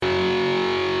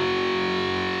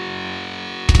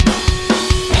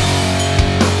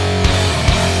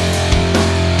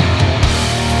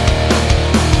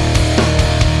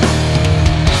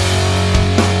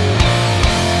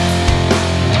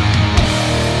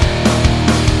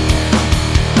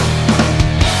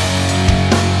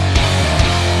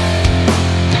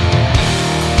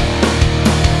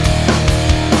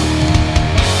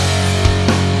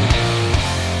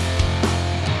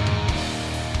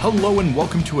Hello and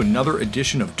welcome to another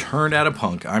edition of Turned Out a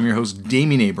Punk. I'm your host,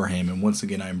 Damien Abraham, and once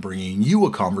again I'm bringing you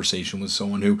a conversation with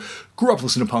someone who grew up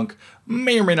listening to punk,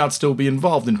 may or may not still be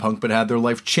involved in punk, but had their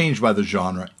life changed by the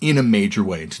genre in a major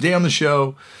way. And today on the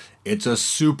show, it's a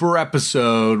super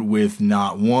episode with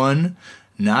not one,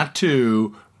 not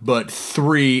two, but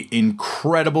three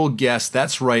incredible guests.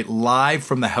 That's right, live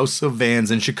from the House of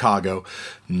Vans in Chicago,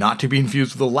 not to be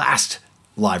confused with the last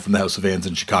live from the House of Vans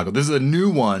in Chicago. This is a new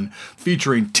one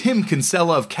featuring Tim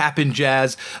Kinsella of Cap'n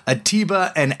Jazz,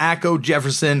 Atiba and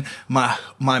Jefferson,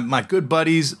 my good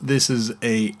buddies. This is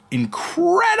a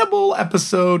incredible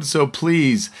episode, so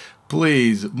please,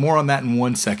 more on that in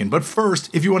 1 second. But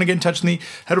first, if you want to get in touch with me,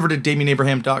 head over to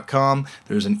DamienAbraham.com.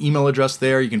 There's an email address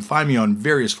there. You can find me on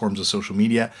various forms of social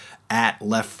media at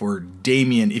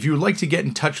Left4Damien. If you would like to get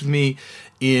in touch with me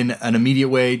in an immediate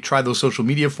way, try those social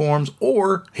media forms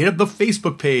or hit up the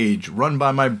Facebook page run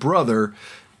by my brother,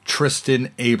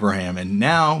 Tristan Abraham. And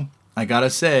now, I gotta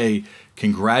say,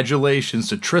 congratulations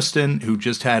to Tristan, who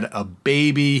just had a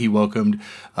baby. He welcomed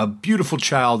a beautiful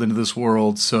child into this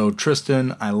world. So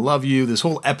Tristan, I love you. This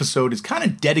whole episode is kind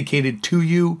of dedicated to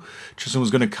you. Tristan was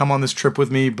going to come on this trip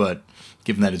with me, but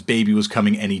given that his baby was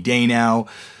coming any day now,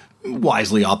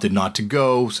 wisely opted not to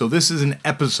go. So this is an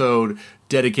episode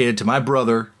dedicated to my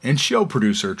brother and show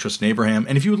producer, Tristan Abraham.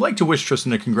 And if you would like to wish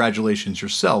Tristan a congratulations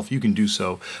yourself, you can do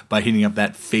so by hitting up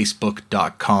that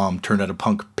facebook.com Turned Out a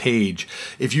Punk page.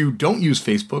 If you don't use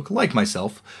Facebook, like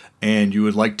myself, and you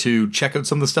would like to check out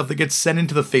some of the stuff that gets sent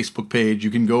into the Facebook page,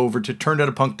 you can go over to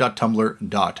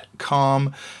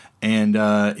turnedoutapunk.tumblr.com. And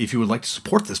if you would like to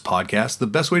support this podcast, the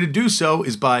best way to do so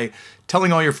is by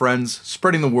telling all your friends,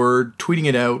 spreading the word, tweeting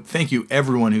it out. Thank you,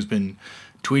 everyone who's been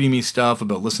tweeting me stuff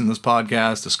about listening to this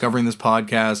podcast, discovering this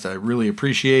podcast. I really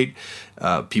appreciate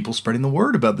people spreading the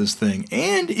word about this thing.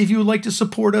 And if you would like to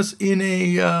support us in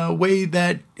a way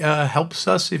that helps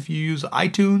us, if you use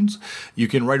iTunes, you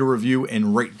can write a review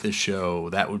and rate this show.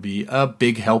 That would be a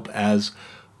big help as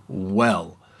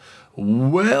well.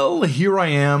 Well, here I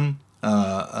am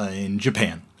in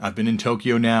Japan. I've been in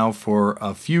Tokyo now for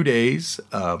a few days.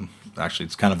 Actually,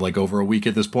 it's kind of like over a week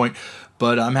at this point,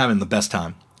 but I'm having the best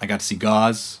time. I got to see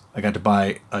Gauze. I got to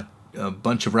buy a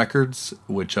bunch of records,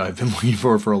 which I've been looking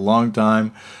for a long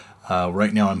time.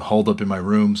 Right now I'm holed up in my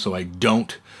room, so I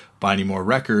don't buy any more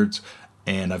records.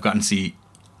 And I've gotten to see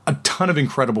a ton of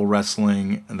incredible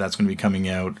wrestling, and that's going to be coming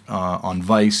out on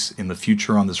Vice in the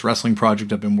future on this wrestling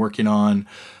project I've been working on.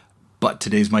 But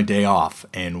today's my day off,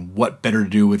 and what better to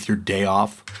do with your day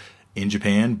off in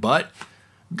Japan but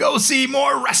go see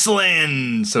more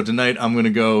wrestling! So tonight I'm going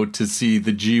to go to see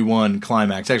the G1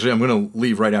 Climax. Actually, I'm going to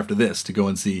leave right after this to go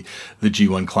and see the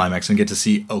G1 Climax and get to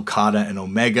see Okada and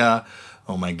Omega.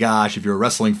 Oh my gosh, if you're a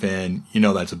wrestling fan, you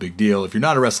know that's a big deal. If you're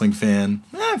not a wrestling fan,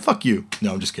 fuck you.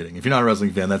 No, I'm just kidding. If you're not a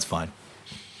wrestling fan, that's fine.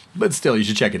 But still, you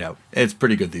should check it out. It's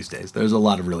pretty good these days. There's a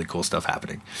lot of really cool stuff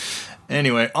happening.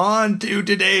 Anyway, on to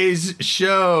today's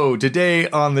show. Today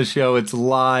on the show, it's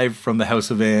live from the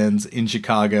House of Vans in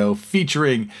Chicago,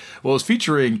 featuring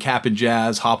Cap'n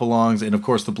Jazz, Hop-Alongs, and of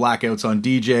course the Blackouts on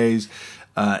DJs,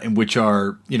 and which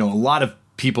are, a lot of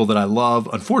people that I love.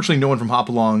 Unfortunately, no one from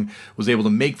Hop-Along was able to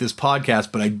make this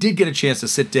podcast, but I did get a chance to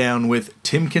sit down with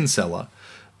Tim Kinsella,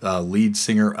 lead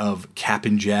singer of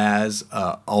Cap'n Jazz,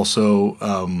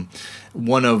 also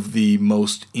one of the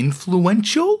most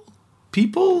influential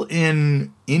people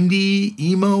in indie,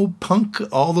 emo, punk,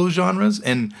 all those genres.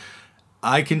 And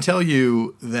I can tell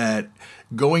you that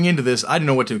going into this, I didn't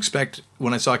know what to expect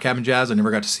when I saw Cap'n Jazz. I never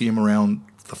got to see him around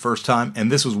the first time, and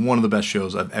this was one of the best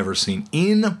shows I've ever seen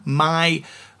in my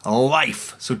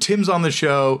life. So Tim's on the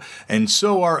show, and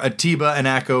so are Atiba and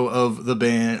of the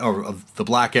band, or of the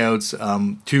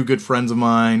Blackouts, two good friends of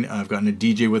mine. I've gotten to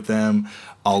DJ with them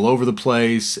all over the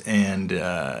place, and they've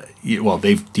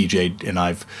DJ'd and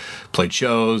I've played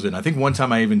shows, and I think one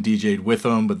time I even DJ'd with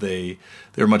them, but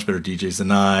they're much better DJs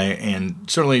than I, and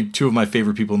certainly two of my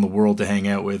favorite people in the world to hang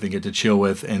out with and get to chill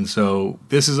with. And so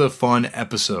this is a fun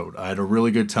episode. I had a really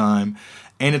good time.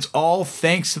 And it's all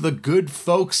thanks to the good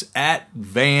folks at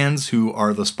Vans, who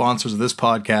are the sponsors of this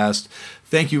podcast.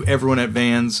 Thank you, everyone at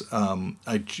Vans.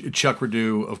 Chuck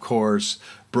Redu, of course,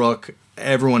 Brooke,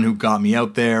 everyone who got me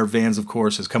out there. Vans, of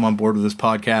course, has come on board with this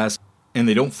podcast. And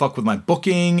they don't fuck with my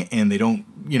booking, and they don't,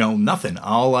 nothing.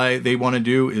 All they want to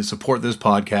do is support this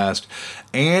podcast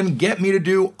and get me to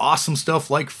do awesome stuff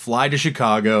like fly to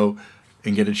Chicago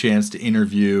and get a chance to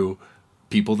interview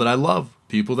people that I love.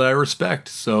 people that I respect.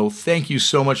 So thank you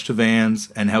so much to Vans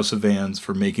and House of Vans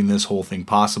for making this whole thing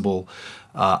possible.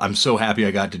 I'm so happy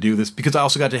I got to do this because I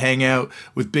also got to hang out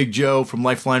with Big Joe from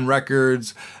Lifeline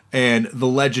Records and the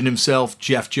legend himself,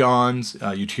 Jeff Johns.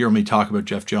 You'd hear me talk about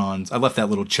Jeff Johns. I left that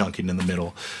little chunk in the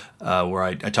middle where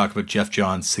I talked about Jeff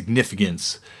Johns'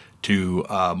 significance to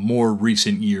more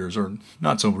recent years, or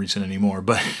not so recent anymore,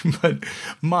 but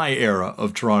my era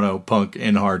of Toronto punk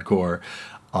and hardcore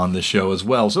on the show as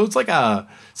well. So it's like a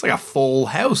full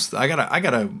house. I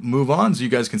gotta move on so you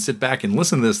guys can sit back and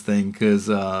listen to this thing because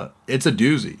it's a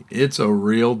doozy. It's a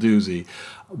real doozy.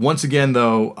 Once again,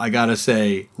 though, I gotta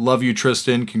say, love you,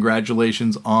 Tristan.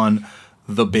 Congratulations on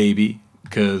the baby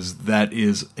because that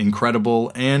is incredible.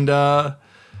 And I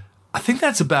think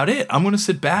that's about it. I'm gonna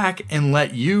sit back and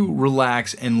let you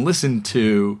relax and listen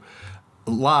to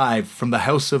live from the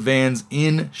House of Vans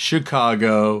in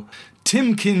Chicago.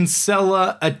 Tim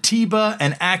Kinsella, Atiba,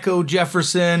 and Akko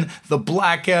Jefferson, the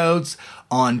Blackouts,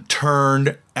 on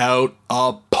Turned Out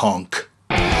a Punk.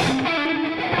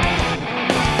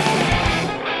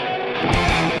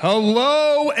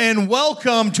 Hello and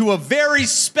welcome to a very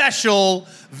special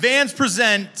Vans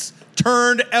Presents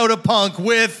Turned Out a Punk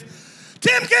with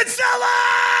Tim Kinsella!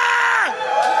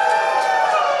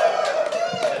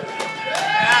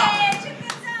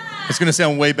 It's going to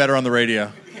sound way better on the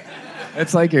radio.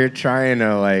 It's like you're trying to,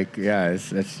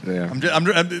 I'm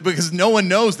because no one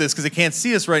knows this because they can't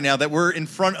see us right now, that we're in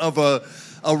front of a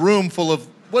room full of,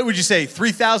 what would you say,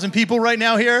 3,000 people right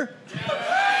now here?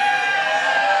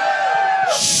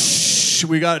 Shh,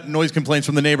 we got noise complaints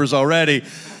from the neighbors already.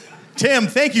 Tim,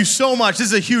 thank you so much. This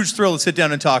is a huge thrill to sit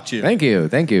down and talk to you. Thank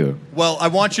you. Well, I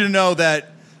want you to know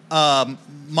that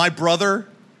my brother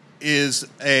is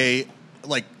a,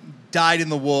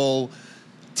 dyed-in-the-wool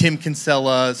Tim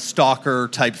Kinsella stalker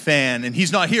type fan, and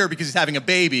he's not here because he's having a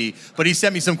baby, but he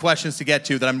sent me some questions to get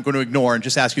to that I'm going to ignore and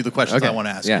just ask you the questions I want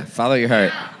to ask you. Yeah, follow your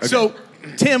heart. Okay. So,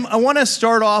 Tim, I want to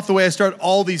start off the way I start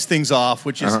all these things off,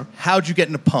 which is how'd you get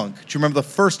into punk? Do you remember the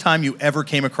first time you ever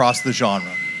came across the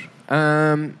genre?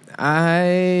 It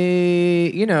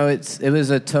was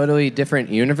a totally different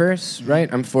universe,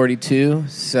 right? I'm 42,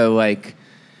 so I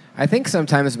think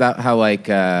sometimes about how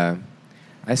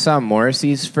I saw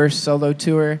Morrissey's first solo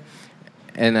tour,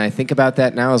 and I think about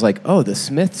that now. I was like, oh, the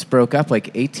Smiths broke up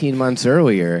 18 months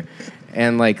earlier,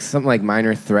 and something like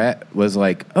Minor Threat was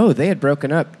they had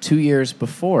broken up 2 years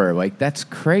before. That's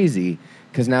crazy,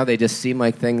 because now they just seem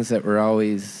like things that were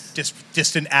always just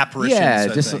distant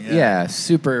apparitions. Yeah,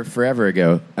 super forever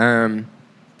ago. But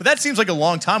that seems like a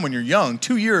long time when you're young.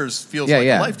 2 years feels like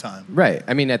a lifetime. Right.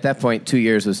 I mean, at that point, 2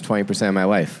 years was 20% of my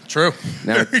life. True.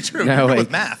 Now, very true. Now, with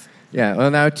math. Yeah,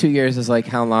 well, now 2 years is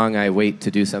how long I wait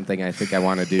to do something I think I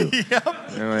want to do. Yep.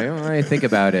 I think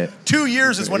about it. 2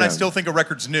 years is when I still think a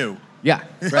record's new. Yeah,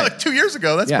 right. 2 years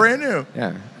ago, that's brand new.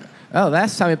 Yeah. Oh,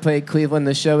 last time we played Cleveland,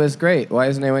 the show was great. Why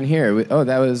isn't anyone here?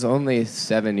 That was only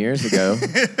 7 years ago.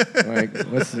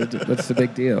 What's the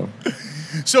big deal?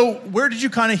 So where did you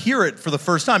kind of hear it for the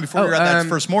first time before you were at that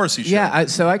first Morrissey show? Yeah,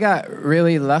 so I got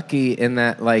really lucky in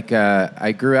that,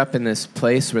 I grew up in this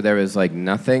place where there was,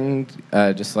 nothing,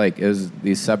 it was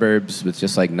these suburbs with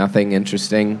just, nothing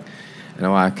interesting and a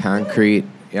lot of concrete.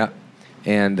 Yeah.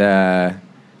 And,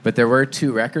 but there were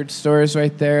 2 record stores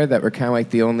right there that were kind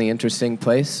of the only interesting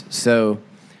place. So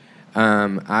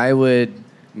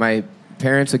my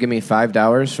parents would give me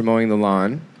 $5 for mowing the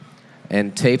lawn,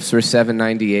 and tapes were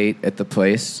 $7.98 at the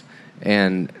place,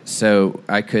 and so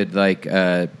I could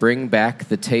bring back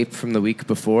the tape from the week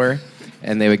before,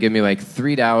 and they would give me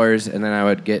 $3, and then I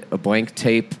would get a blank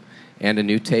tape and a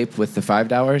new tape with the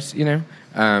 $5,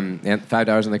 and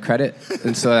 $5 on the credit,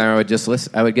 and so I would just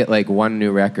listen. I would get one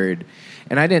new record,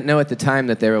 and I didn't know at the time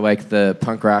that they were the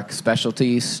punk rock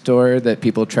specialty store that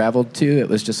people traveled to. It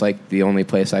was just the only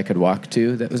place I could walk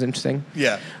to that was interesting.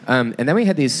 Yeah. And then we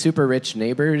had these super rich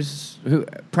neighbors who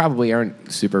probably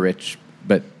aren't super rich,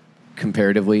 but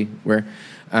comparatively were.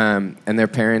 And their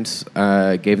parents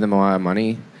gave them a lot of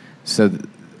money. So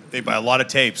they buy a lot of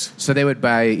tapes. So they would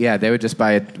buy, they would just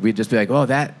buy it. We'd just be like, oh,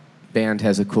 that band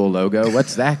has a cool logo.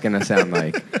 What's that going to sound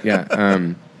like?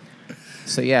 Yeah.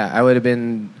 So I would have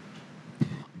been,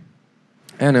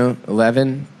 I don't know,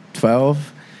 11,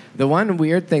 12. The one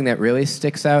weird thing that really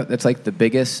sticks out that's the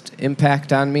biggest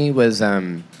impact on me was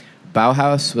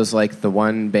Bauhaus was the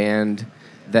one band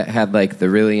that had the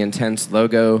really intense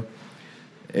logo.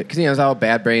 Because it was all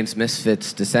Bad Brains,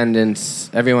 Misfits,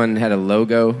 Descendants. Everyone had a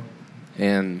logo.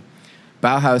 And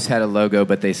Bauhaus had a logo,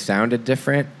 but they sounded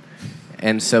different.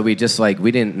 And so we just we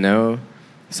didn't know.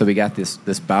 So we got this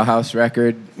Bauhaus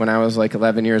record when I was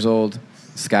 11 years old.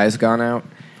 Sky's Gone Out.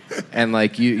 And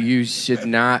like you should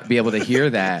not be able to hear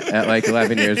that at like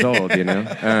 11 years old, you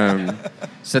know.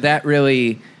 So that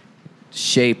really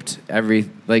shaped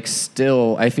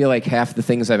still I feel like half the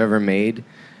things I've ever made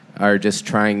are just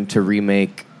trying to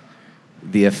remake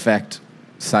the effect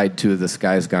side 2 of The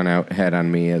Sky's Gone Out had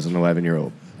on me as an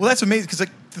 11-year-old. Well, that's amazing because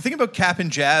like the thing about Cap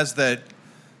and Jazz that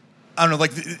I don't know,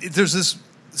 like there's this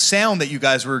sound that you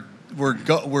guys were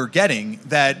getting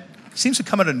that seems to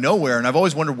come out of nowhere, and I've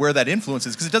always wondered where that influence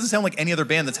is because it doesn't sound like any other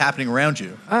band that's happening around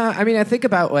you. I mean, I think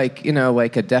about like, you know,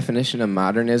 like a definition of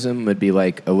modernism would be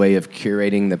like a way of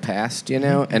curating the past, you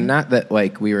know, and not that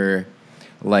like we were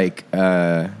like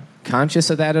conscious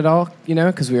of that at all, you know,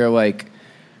 because we were like,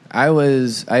 I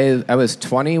was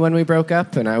 20 when we broke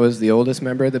up, and I was the oldest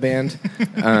member of the band.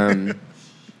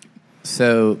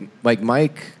 So like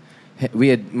Mike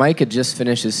had just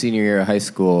finished his senior year of high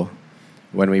school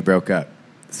when we broke up.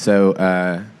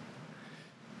 So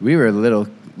we were little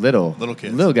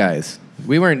kids, little guys.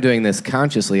 We weren't doing this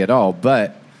consciously at all,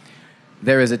 but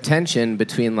there was a tension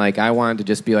between like I wanted to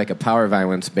just be like a power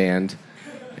violence band,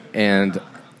 and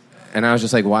I was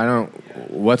just like,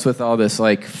 what's with all this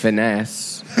like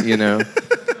finesse, you know?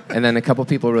 And then a couple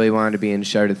people really wanted to be in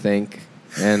Share to Think,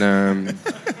 and I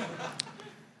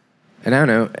don't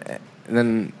know, and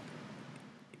then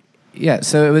yeah,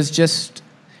 so it was just.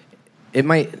 It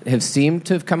might have seemed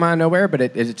to have come out of nowhere, but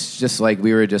it's just like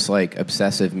we were just like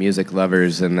obsessive music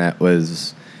lovers, and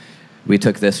we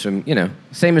took this from, you know,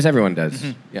 same as everyone does.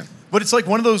 Mm-hmm. Yeah. But it's like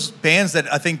one of those bands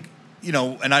that I think, you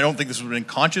know, and I don't think this was a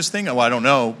conscious thing. Well, I don't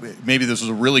know. Maybe this was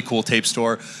a really cool tape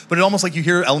store, but it almost like you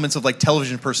hear elements of like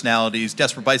television personalities,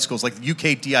 Desperate Bicycles, like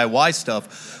UK DIY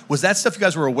stuff. Was that stuff you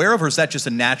guys were aware of, or is that just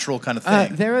a natural kind of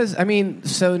thing?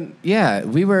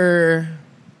 We were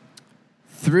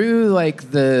through like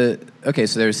so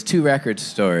there's 2 record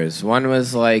stores. One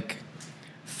was like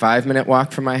 5-minute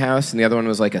walk from my house, and the other one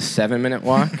was like a 7-minute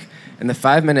walk. And the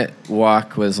 5-minute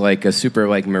walk was like a super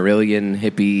like Marillion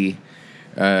hippie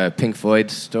Pink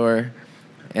Floyd store.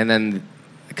 And then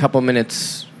a couple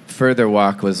minutes further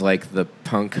walk was like the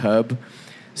punk hub.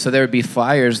 So there would be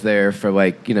flyers there for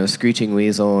like, you know, Screeching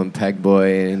Weasel and Peg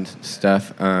Boy and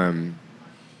stuff.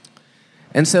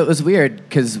 And so it was weird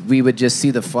because we would just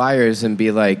see the flyers and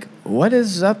be like, what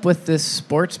is up with this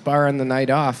sports bar on the night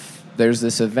off? There's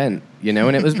this event, you know,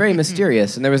 and it was very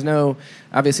mysterious. And there's no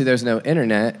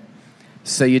internet,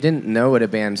 so you didn't know what a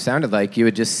band sounded like. You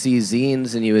would just see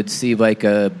zines, and you would see like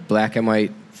a black and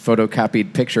white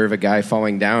photocopied picture of a guy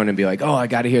falling down and be like, oh, I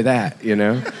got to hear that, you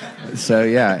know? So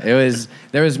yeah,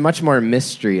 there was much more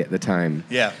mystery at the time.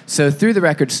 Yeah. So through the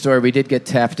record store, we did get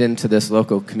tapped into this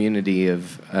local community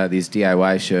of these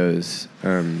DIY shows.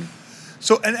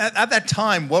 So and at that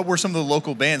time, what were some of the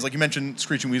local bands? Like you mentioned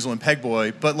Screeching Weasel and Peg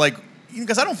Boy, but like,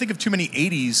 because I don't think of too many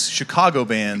 80s Chicago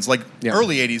bands, like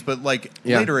early 80s, but like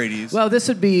later 80s. Well, this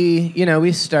would be, you know,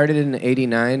 we started in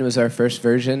 89 was our first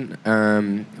version.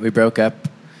 We broke up.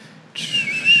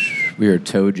 We were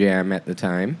Toe Jam at the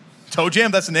time. Toe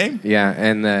Jam, that's the name? Yeah,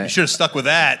 and you should have stuck with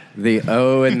that. The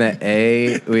O and the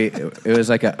A, it was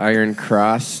like an Iron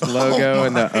Cross logo,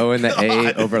 and the O and the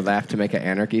A overlapped to make an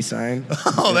anarchy sign.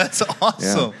 Oh, that's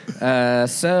awesome. Yeah.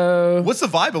 So what's the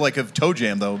vibe of Toe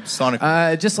Jam, though,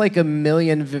 sonically? Just like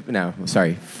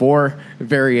 4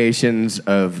 variations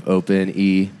of open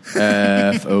E,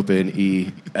 F, open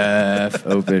E, F,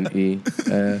 open E.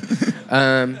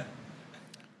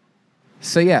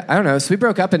 So yeah, I don't know. So we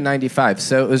broke up in 95.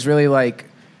 So it was really like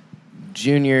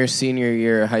junior, senior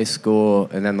year of high school,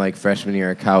 and then like freshman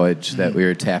year of college that we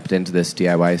were tapped into this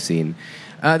DIY scene.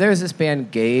 There was this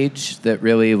band Gauge that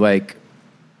really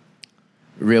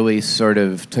sort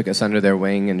of took us under their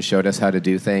wing and showed us how to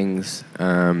do things.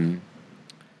 Yeah,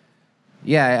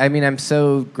 I mean, I'm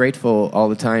so grateful all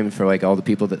the time for like all the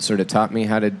people that sort of taught me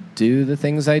how to do the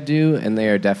things I do, and they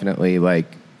are definitely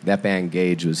like. That band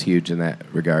Gauge was huge in that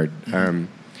regard.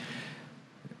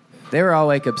 They were all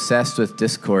like obsessed with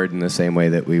Discord in the same way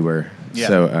that we were. Yeah.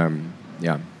 So,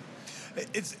 yeah.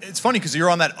 It's funny because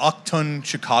you're on that Octon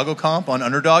Chicago comp on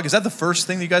Underdog. Is that the first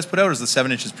thing that you guys put out, or does the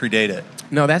 7 inches predate it?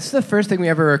 No, that's the first thing we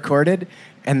ever recorded,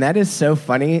 and that is so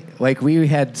funny. Like, we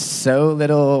had so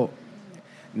little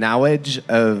knowledge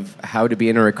of how to be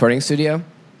in a recording studio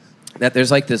that there's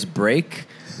like this break.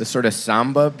 The sort of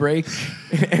samba break,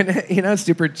 and you know,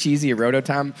 super cheesy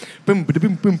rototom, boom,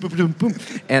 boom, boom, boom, boom, boom.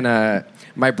 And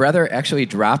my brother actually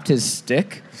dropped his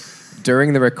stick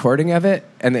during the recording of it,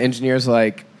 and the engineer's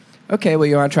like, "Okay, well,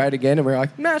 you want to try it again?" And we're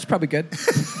like, "Nah, it's probably good."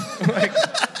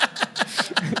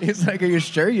 He's like, "Are you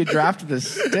sure you dropped the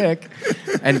stick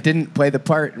and didn't play the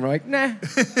part?" And we're like, "Nah,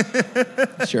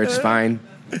 sure, it's fine."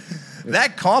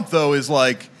 That comp though is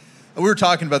like. We were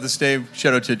talking about this, Dave.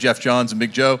 Shout out to Jeff Johns and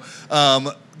Big Joe.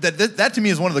 That to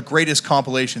me is one of the greatest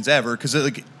compilations ever because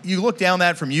like you look down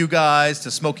that from you guys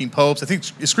to Smoking Popes. I think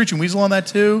is Screeching Weasel on that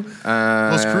too.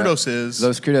 Los Crudos is.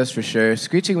 Los Crudos for sure.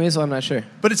 Screeching Weasel, I'm not sure.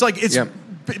 But it's like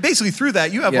basically through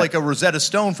that you have like a Rosetta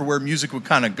Stone for where music would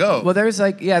kind of go. Well, there's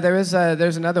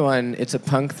there's another one. It's a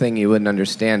punk thing you wouldn't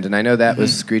understand, and I know that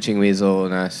was Screeching Weasel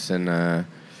and us, and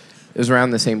it was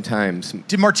around the same time.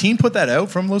 Did Martine put that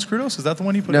out from Los Crudos? Is that the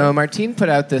one he put out? No, Martine put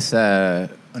out this.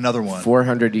 Another one.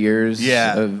 400 years.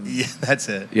 Yeah, that's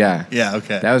it. Yeah. Yeah,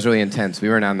 okay. That was really intense. We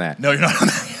weren't on that. No, you're not on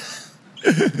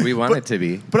that. We wanted to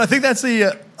be. But I think that's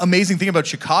the amazing thing about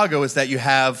Chicago is that you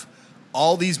have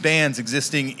all these bands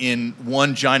existing in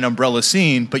one giant umbrella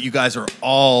scene, but you guys are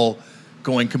all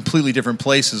going completely different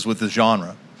places with the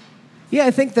genre. Yeah,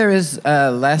 I think there is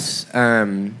less...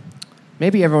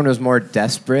 maybe everyone was more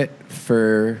desperate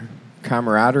for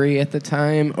camaraderie at the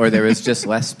time, or there was just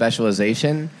less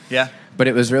specialization. Yeah. But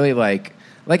it was really like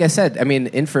I said, I mean,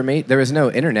 there was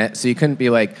no internet, so you couldn't be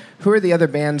like, who are the other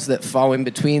bands that fall in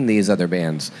between these other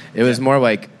bands? It was more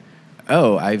like,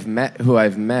 oh, I've met who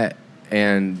I've met,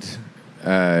 and,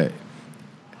 can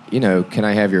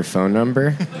I have your phone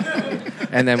number?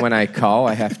 And then when I call,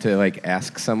 I have to, like,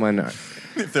 ask someone,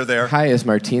 if they're there. Hi, is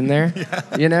Martine there?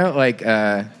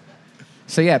 Yeah.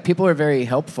 So, yeah, people are very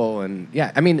helpful, and,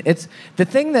 yeah, I mean, it's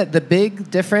the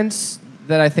big difference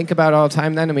that I think about all the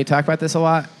time then, and we talk about this a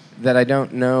lot, that I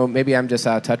don't know, maybe I'm just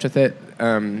out of touch with it,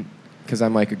 because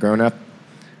I'm like a grown-up,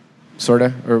 sort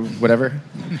of, or whatever.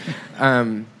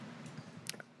 Sorry,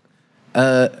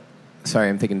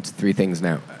 I'm thinking three things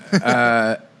now.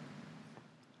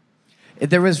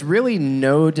 There was really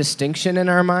no distinction in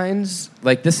our minds.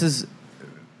 Like, if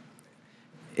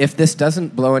this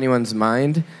doesn't blow anyone's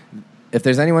mind... If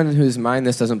there's anyone whose mind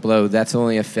this doesn't blow, that's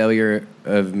only a failure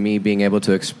of me being able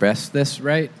to express this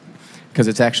right, because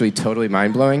it's actually totally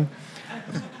mind-blowing.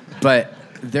 But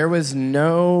there was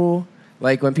no,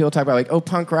 like, when people talk about, like, oh,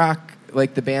 punk rock,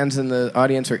 like, the bands in the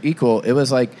audience are equal, it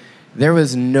was like, there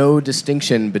was no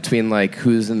distinction between, like,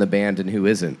 who's in the band and who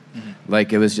isn't. Mm-hmm.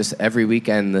 Like, it was just every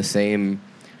weekend the same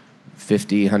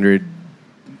 50, 100,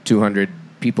 200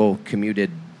 people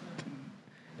commuted,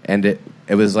 and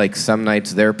it was like some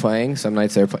nights they're playing, some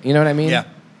nights they're playing. You know what I mean? Yeah.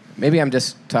 Maybe I'm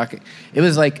just talking. It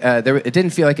was like, it didn't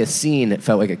feel like a scene. It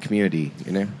felt like a community,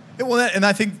 you know? Yeah, well, and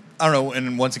I think, I don't know,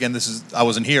 and once again, I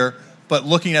wasn't here, but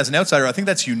looking as an outsider, I think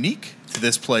that's unique to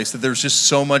this place, that there's just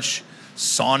so much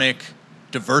sonic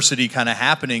diversity kind of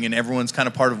happening, and everyone's kind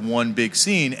of part of one big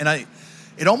scene. And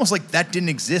it almost like that didn't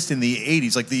exist in the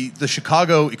 80s. Like the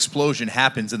Chicago explosion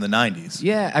happens in the 90s.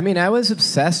 Yeah, I mean, I was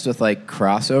obsessed with like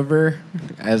crossover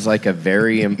as like a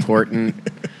very important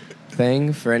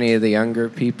thing for any of the younger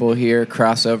people here.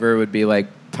 Crossover would be like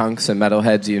punks and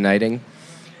metalheads uniting,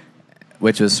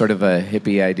 which was sort of a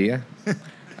hippie idea.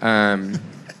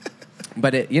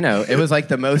 But it was like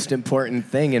the most important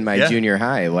thing in my junior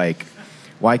high. Like,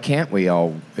 why can't we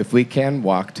all, if we can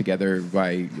walk together,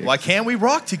 why can't we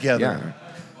rock together? Yeah.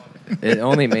 It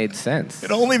only made sense.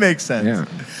 It only makes sense. Yeah.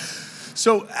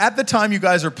 So at the time you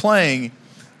guys are playing,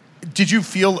 did you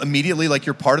feel immediately like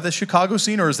you're part of the Chicago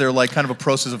scene, or is there like kind of a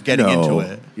process of getting into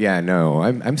it? Yeah, no.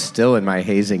 I'm still in my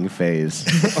hazing phase.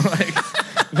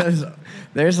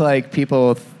 there's like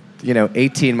people,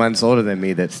 18 months older than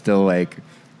me that still like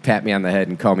pat me on the head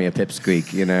and call me a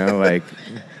pipsqueak, like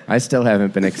I still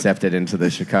haven't been accepted into the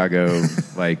Chicago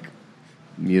like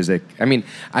music. I mean,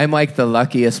 I'm like the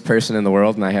luckiest person in the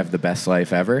world and I have the best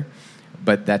life ever,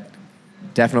 but that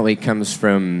definitely comes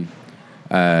from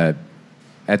at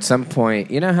some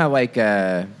point, you know how like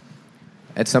at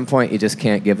some point you just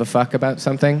can't give a fuck about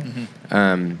something?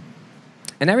 Mm-hmm.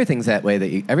 And everything's that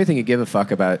way, everything you give a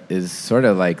fuck about is sort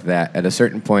of like that. At a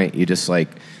certain point you just like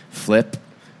flip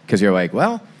because you're like,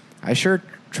 well, I sure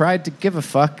tried to give a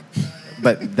fuck,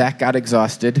 but that got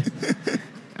exhausted.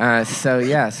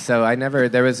 So I never,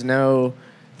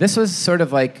 this was sort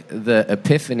of like the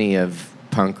epiphany of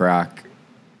punk rock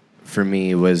for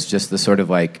me, was just the sort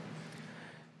of like,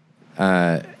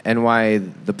 and why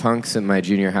the punks in my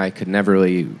junior high could never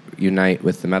really unite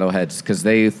with the metalheads, because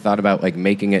they thought about like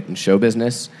making it in show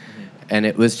business, and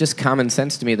it was just common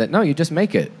sense to me that no, you just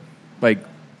make it. Like,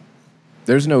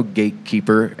 there's no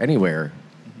gatekeeper anywhere.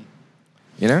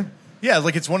 You know? Yeah,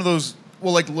 like it's one of those.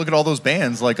 Well, like, look at all those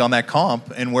bands, like, on that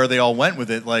comp and where they all went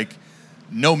with it. Like,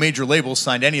 no major labels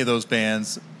signed any of those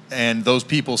bands, and those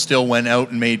people still went out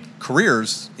and made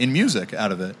careers in music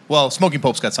out of it. Well, Smoking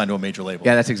Popes got signed to a major label.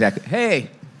 Yeah, that's exactly.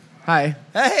 Hey. Hi.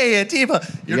 Hey, Atiba.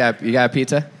 You got a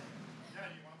pizza? Yeah,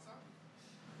 you want some?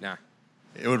 Nah.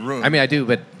 It would ruin. I mean, I do,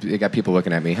 but you got people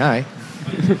looking at me. Hi.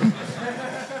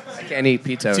 can't eat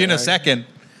pizza. See you in a second.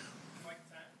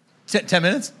 10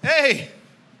 minutes? Hey!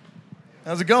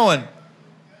 How's it going?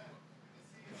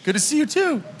 Good to see you,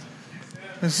 too.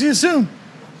 I'll see you soon.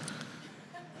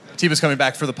 Atiba's coming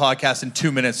back for the podcast in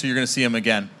 2 minutes, so you're going to see him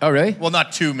again. Oh, really? Well,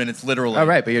 not 2 minutes, literally. Oh,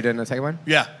 right, but you're doing the second one?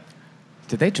 Yeah.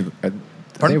 Did they...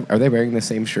 Are they wearing the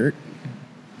same shirt?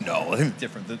 No, I think it's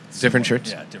different. Different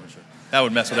shirts? Yeah, different shirt. That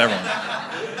would mess with everyone.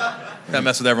 That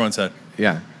mess with everyone's head.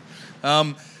 Yeah.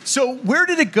 So where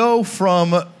did it go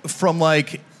from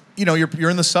like, you know, you're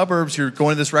in the suburbs, you're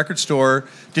going to this record store,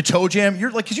 to Toe Jam?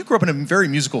 You're like, because you grew up in a very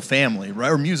musical family,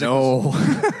 right? Or music? No.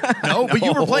 No, but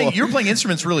you were playing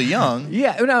instruments really young.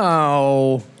 Yeah,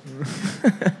 no.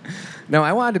 No,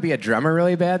 I wanted to be a drummer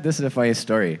really bad. This is a funny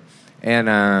story.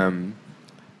 And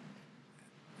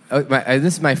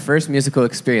this is my first musical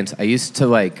experience. I used to,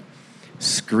 like,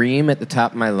 scream at the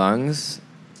top of my lungs,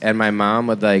 and my mom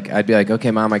would, like, I'd be like,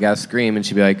 okay, Mom, I gotta scream, and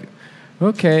she'd be like,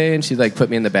 okay, and she'd, like, put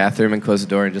me in the bathroom and close the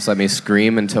door and just let me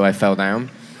scream until I fell down.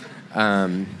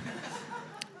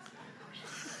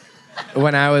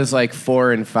 When I was, like,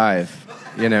 4 and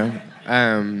 5, you know?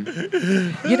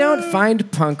 You don't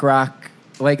find punk rock,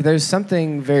 like, there's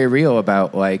something very real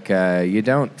about, like, you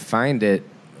don't find it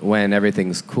when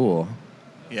everything's cool.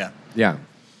 Yeah. Yeah.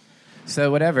 So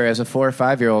whatever, as a 4 or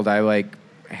 5-year-old, I like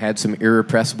had some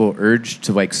irrepressible urge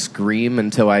to like scream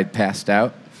until I'd passed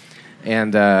out.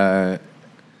 And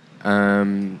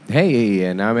hey,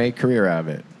 and I made a career out of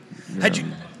it.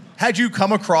 Had you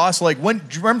come across do you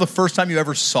remember the first time you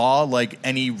ever saw like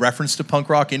any reference to punk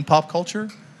rock in pop culture?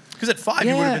 Because at 5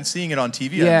 you would have been seeing it on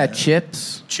TV. Yeah,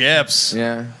 Chips. Chips.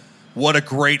 Yeah. What a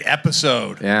great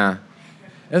episode. Yeah.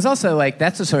 It was also like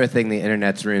that's the sort of thing the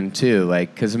internet's ruined too.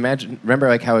 Like, because remember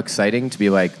like how exciting to be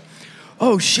like,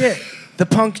 oh shit, the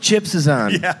punk Chips is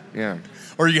on. Yeah. Yeah.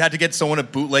 Or you had to get someone to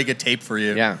bootleg a tape for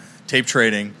you. Yeah. Tape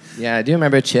trading. Yeah, I do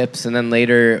remember Chips, and then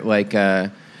later like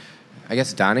I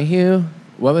guess Donahue.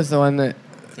 What was the one that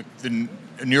the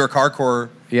New York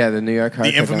hardcore? Yeah, the New York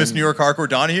hardcore. The infamous Donahue. New York hardcore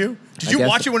Donahue. Did you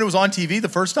watch it when it was on TV the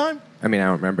first time? I mean, I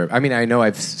don't remember. I mean, I know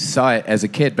I saw it as a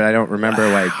kid, but I don't remember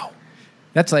like.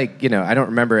 That's like, you know, I don't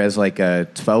remember as like a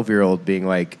 12-year-old being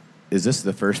like, is this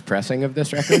the first pressing of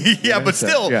this record? Yeah, know? but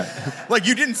still, yeah. Like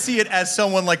you didn't see it as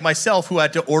someone like myself who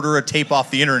had to order a tape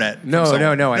off the internet. No.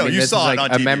 I mean, you this saw is it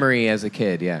like on a TV. memory as a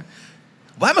kid, yeah.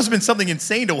 Well, that must have been something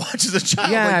insane to watch as a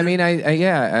child. Yeah, like, I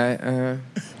mean,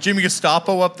 Jimmy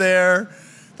Gestapo up there.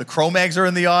 The Cro-Mags are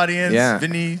in the audience. Yeah.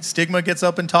 Vinny Stigma gets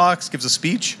up and talks, gives a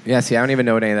speech. Yeah, see, I don't even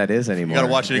know what any of that is anymore. You got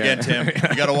to watch it again, Tim.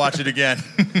 You got to watch it again.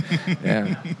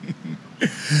 Yeah.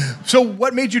 So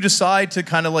what made you decide to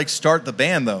kind of like start the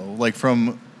band though? Like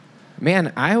from...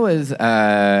 Man, I was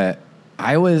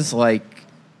like,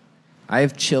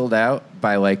 I've chilled out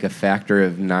by like a factor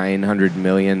of 900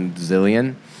 million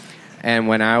zillion. And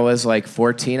when I was like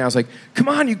 14, I was like, come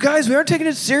on, you guys, we aren't taking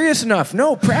it serious enough.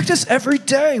 No, practice every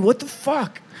day. What the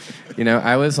fuck? You know,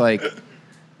 I was like,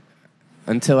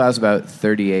 until I was about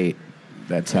 38.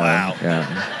 That's how. Wow.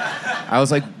 Yeah. I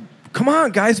was like, come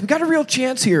on, guys, we got a real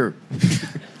chance here.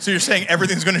 So you're saying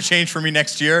everything's going to change for me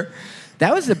next year?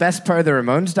 That was the best part of the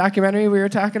Ramones documentary we were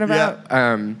talking about.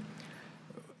 Yeah.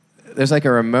 There's like a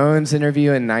Ramones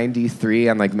interview in '93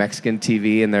 on like Mexican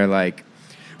TV, and they're like,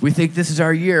 we think this is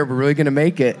our year. We're really going to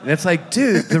make it. And it's like,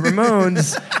 dude, the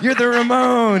Ramones, you're the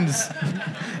Ramones.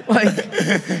 Like,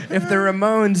 if the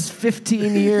Ramones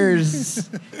 15 years,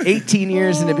 18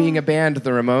 years into being a band, the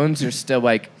Ramones are still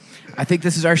like, I think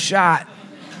this is our shot.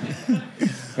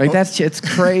 Like, it's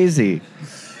crazy.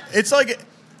 It's like,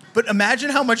 but imagine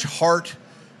how much heart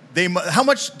how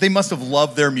much they must have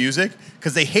loved their music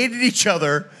because they hated each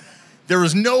other. There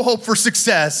was no hope for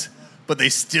success, but they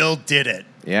still did it.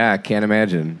 Yeah, I can't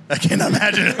imagine. I can't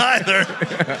imagine it either.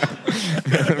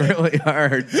 Really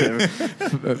hard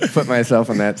to put myself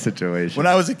in that situation. When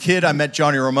I was a kid, I met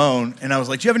Johnny Ramone, and I was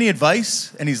like, do you have any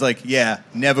advice? And he's like, yeah,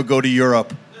 never go to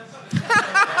Europe.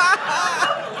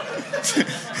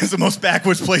 It's the most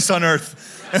backwoods place on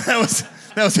earth. And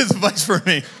that was his advice for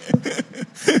me.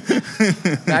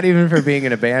 Not even for being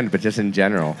in a band, but just in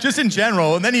general. Just in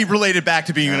general. And then he related back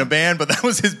to being in a band, but that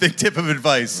was his big tip of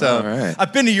advice. So all right.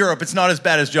 I've been to Europe. It's not as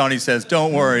bad as Johnny says.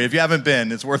 Don't worry. If you haven't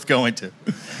been, it's worth going to.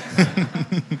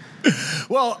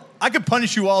 Well, I could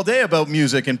punish you all day about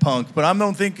music and punk, but I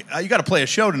don't think you got to play a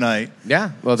show tonight.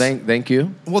 Yeah. Well, thank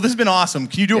you. Well, this has been awesome.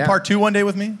 Can you do a part 2 one day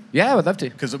with me? Yeah, I would love to.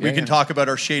 Because we can talk about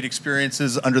our shade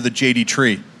experiences under the JD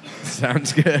tree.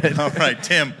 Sounds good. All right,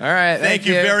 Tim. All right, Thank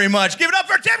you very much. Give it up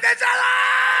for Tim Gonzalez!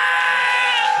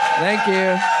 Thank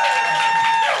you.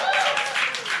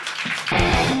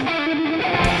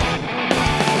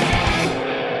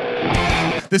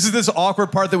 This is this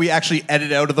awkward part that we actually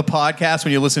edit out of the podcast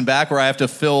when you listen back, where I have to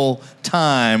fill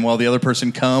time while the other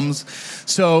person comes.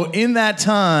 So in that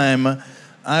time,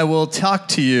 I will talk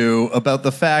to you about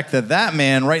the fact that that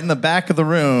man right in the back of the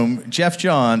room, Jeff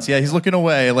Johns, yeah, he's looking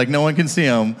away like no one can see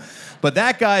him, but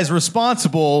that guy is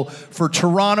responsible for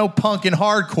Toronto punk and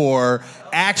hardcore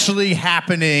actually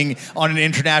happening on an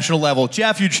international level.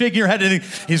 Jeff, you're shaking your head and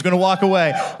he's going to walk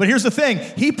away. But here's the thing.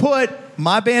 He put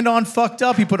my band on Fucked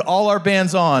Up. He put all our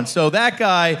bands on. So that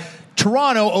guy,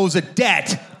 Toronto, owes a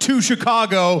debt to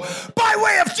Chicago by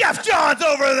way of Jeff Johns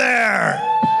over there.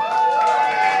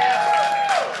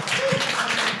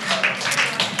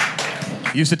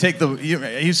 He used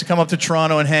to come up to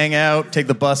Toronto and hang out, take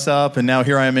the bus up, and now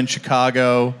here I am in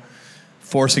Chicago,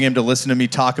 forcing him to listen to me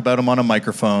talk about him on a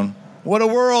microphone. What a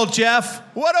world, Jeff!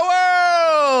 What a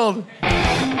world!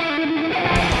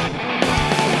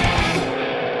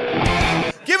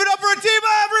 Give it up for Atiba,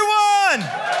 everyone!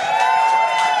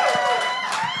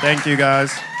 Thank you,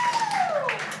 guys.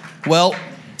 Well,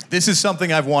 this is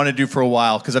something I've wanted to do for a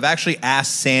while, because I've actually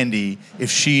asked Sandy if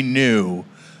she knew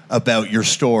about your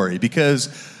story, because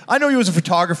I know you as a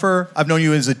photographer, I've known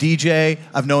you as a DJ,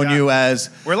 I've known you as...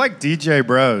 We're like DJ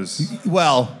bros.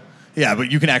 Well, yeah, but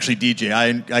you can actually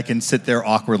DJ. I can sit there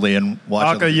awkwardly and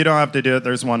watch... Aka, you don't have to do it.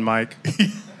 There's one mic.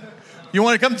 You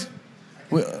want to come...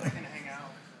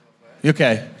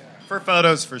 Okay. For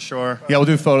photos, for sure. Yeah, we'll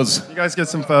do photos. You guys get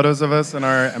some photos of us in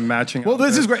our matching Well, this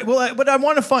outfits? is great. Well, but I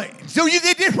want to find... So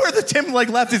they did wear the Tim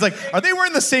left. He's like, are they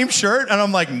wearing the same shirt? And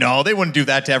I'm like, no, they wouldn't do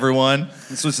that to everyone.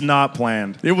 This was not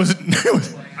planned. It was...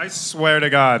 I swear to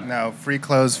God. No, free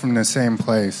clothes from the same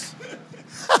place.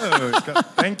 Oh, God,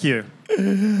 thank you.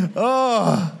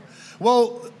 Oh.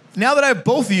 Well, now that I have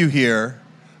both of you here,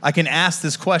 I can ask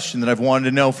this question that I've wanted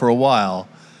to know for a while.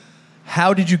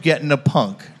 How did you get into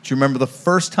punk? Do you remember the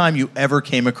first time you ever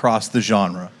came across the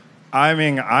genre? I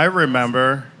mean, I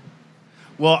remember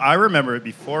it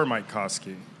before Mike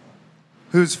Koski,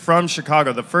 who's from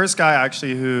Chicago. The first guy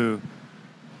actually who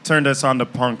turned us on to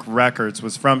punk records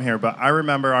was from here, but I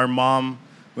remember our mom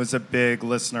was a big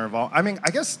listener of all. I mean, I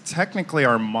guess technically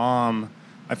our mom,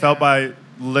 I felt by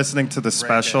listening to the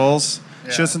Specials.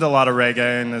 Yeah. She listened to a lot of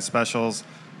reggae and the Specials,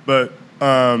 but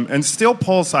and Steel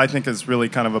Pulse I think is really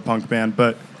kind of a punk band,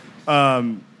 but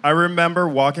I remember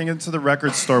walking into the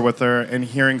record store with her and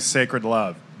hearing Sacred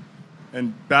Love,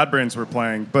 and Bad Brains were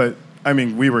playing, but I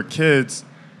mean, we were kids,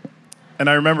 and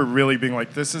I remember really being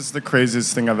like, this is the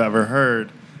craziest thing I've ever heard.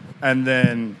 And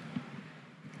then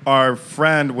our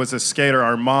friend was a skater.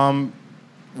 Our mom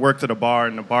worked at a bar,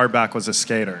 and the bar back was a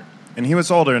skater. And he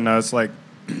was older than us, like,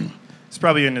 he's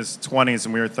probably in his 20s,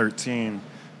 and we were 13.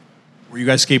 Were you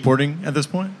guys skateboarding at this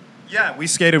point? Yeah, we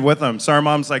skated with him. So our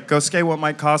mom's like, go skate with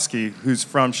Mike Koski, who's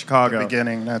from Chicago. The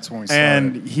beginning, that's when we started.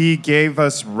 And he gave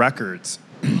us records.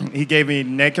 He gave me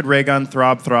Naked Ray Gun,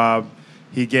 Throb Throb.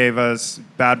 He gave us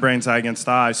Bad Brains, Eye Against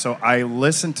Eye. So I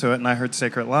listened to it, and I heard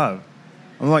Sacred Love.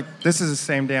 I'm like, this is the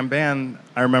same damn band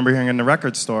I remember hearing in the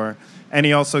record store. And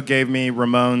he also gave me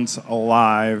Ramones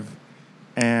Alive,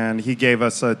 and he gave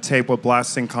us a tape with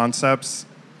Blasting Concepts,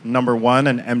 #1,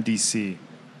 and MDC.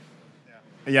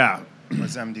 Yeah.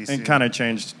 Was MDC. It kind of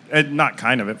changed, not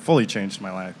kind of, it fully changed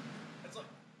my life.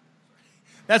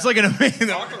 That's like an amazing...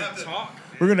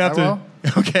 We're going to have to...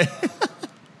 Okay.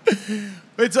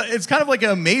 It's kind of like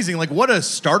amazing, like what a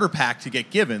starter pack to get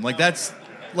given. Like that's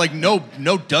like no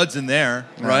duds in there,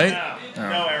 right?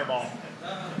 No airball.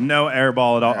 No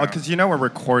airball at all. Because you know we're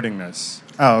recording this.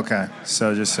 Oh, okay.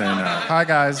 So just saying that. Hi,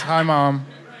 guys. Hi, Mom.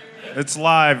 It's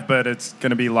live, but it's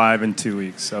going to be live in 2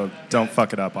 weeks, so don't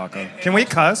fuck it up, Akko. Can we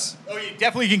cuss? Oh, you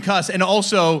definitely can cuss. And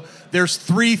also, there's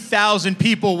 3,000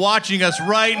 people watching us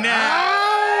right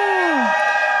now.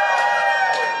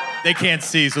 They can't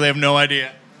see, so they have no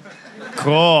idea.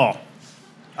 Cool.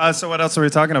 So what else are we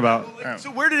talking about?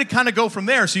 So where did it kind of go from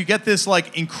there? So you get this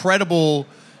like incredible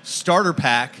starter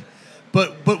pack,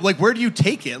 but like where do you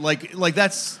take it? Like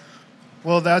that's...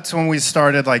 Well, that's when we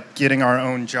started like getting our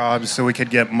own jobs so we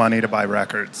could get money to buy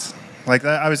records. Like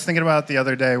that, I was thinking about it the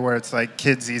other day where it's like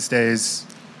kids these days,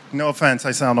 no offense,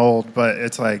 I sound old, but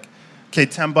it's like, okay,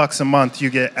 $10 a month, you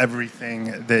get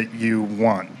everything that you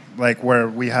want. Like where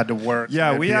we had to work. Yeah,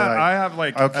 I have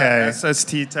like a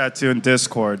SST tattoo and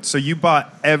Discord. So you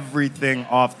bought everything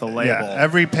off the label. Yeah,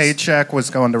 every paycheck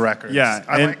was going to records. Yeah,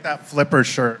 I like that Flipper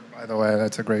shirt, by the way.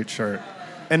 That's a great shirt.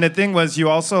 And the thing was, you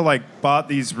also like bought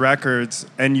these records,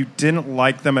 and you didn't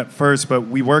like them at first, but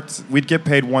we'd get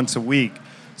paid once a week.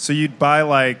 So you'd buy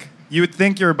like, you would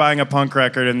think you were buying a punk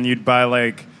record, and you'd buy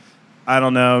like, I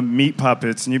don't know, Meat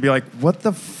Puppets, and you'd be like, what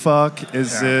the fuck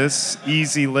is this?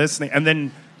 Easy listening. And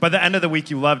then by the end of the week,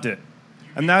 you loved it.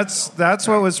 And that's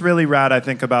what was really rad, I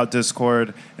think, about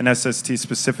Discord and SST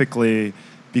specifically,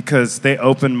 because they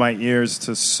opened my ears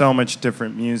to so much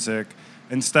different music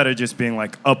instead of just being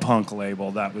like a punk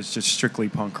label that was just strictly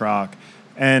punk rock.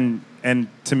 And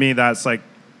to me, that's like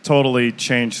totally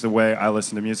changed the way I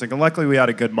listen to music. And luckily, we had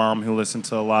a good mom who listened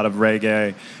to a lot of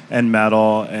reggae and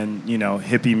metal and, you know,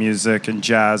 hippie music and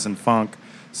jazz and funk.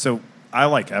 So I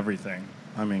like everything.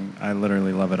 I mean, I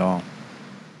literally love it all.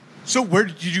 So where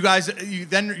did you guys?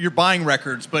 Then you're buying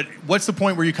records, but what's the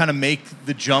point where you kind of make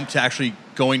the jump to actually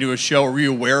going to a show? Were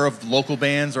you aware of local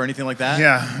bands or anything like that?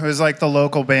 Yeah, it was like the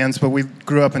local bands, but we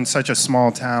grew up in such a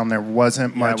small town. There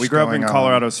wasn't much. Yeah, we grew up in going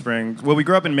Colorado on. Springs. Well, we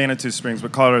grew up in Manitou Springs,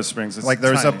 but Colorado Springs is Like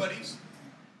there's tiny.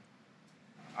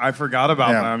 I forgot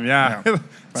about them. Yeah,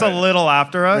 it's Right. a little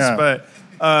after us, Yeah. but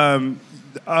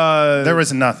There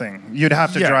was nothing. You'd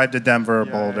have to Yeah. drive to Denver or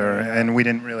Yeah, Boulder, yeah. and we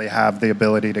didn't really have the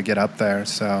ability to get up there.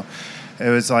 So it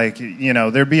was like, you know,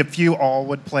 there'd be a few all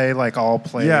would play, like all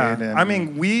played. Yeah, And I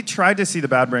mean, we tried to see the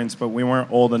Bad Brains, but we weren't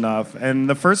old enough. And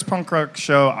the first punk rock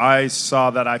show I saw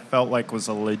that I felt like was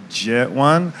a legit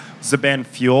one was the band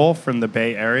Fuel from the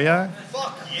Bay Area.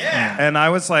 Fuck yeah! And I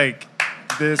was like,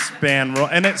 this band,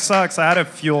 and it sucks. I had a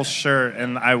Fuel shirt,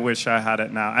 and I wish I had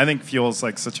it now. I think Fuel's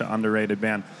like such an underrated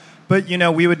band. But, you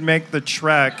know, we would make the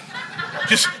trek.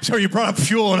 Just so you brought up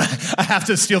Fuel, and I have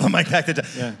to steal the mic back.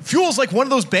 Yeah. Fuel's like one of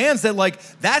those bands that like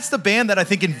that's the band that I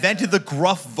think invented the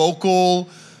gruff vocal,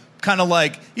 kind of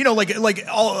like you know like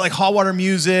all like Hot Water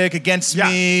Music, Against Yeah.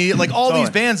 Me, like all Totally. these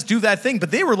bands do that thing.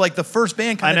 But they were like the first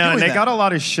band I kind of know, doing and they that. got a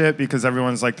lot of shit because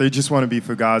everyone's like, they just want to be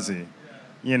Fugazi.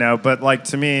 You know, but like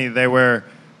to me, they were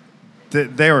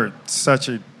such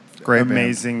a Great band.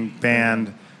 amazing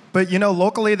band. But you know,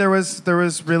 locally there was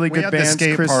really we good had the bands.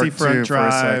 skate Christie park Front too for a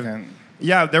Drive. second,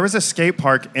 Yeah, there was a skate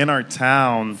park in our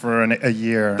town for a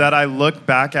year. that I looked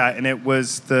back at, and it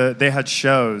was they had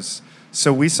shows.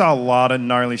 So we saw a lot of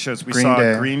gnarly shows. We Green saw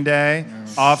Day. Green Day,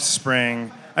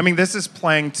 Offspring. I mean, this is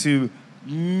playing to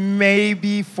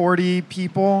maybe 40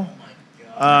 people.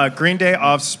 Green Day,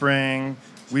 Offspring.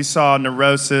 We saw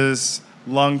Neurosis,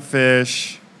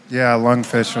 Lungfish. Yeah,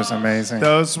 Lungfish was amazing.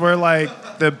 Those were like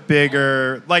the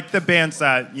bigger, like the bands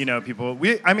that, you know, people,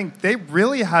 I mean, they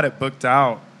really had it booked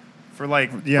out for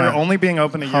like, Yeah. for only being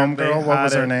open a year. they Homegirl, what had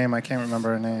was her it- name? I can't remember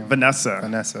her name. Vanessa.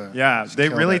 Vanessa. Yeah, She they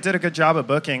killed really it. did a good job of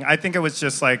booking. I think it was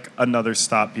just like another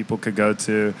stop people could go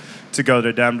to go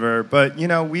to Denver. But, you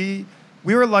know, we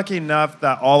were lucky enough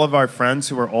that all of our friends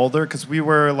who were older, because we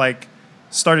were like,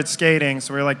 started skating,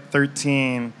 so we were like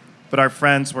 13, but our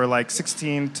friends were like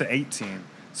 16 to 18.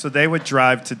 So they would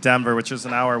drive to Denver, which was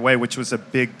an hour away, which was a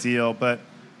big deal. But,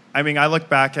 I mean, I look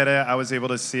back at it, I was able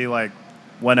to see like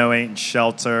 108 and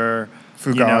Shelter.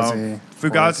 Fugazi, of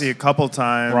Fugazi course. a couple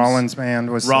times. Rollins band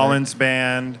was Rollins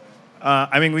band.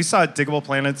 I mean, we saw Diggable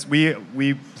Planets.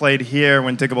 We played here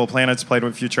when Diggable Planets played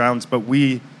with Future Islands, but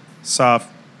we saw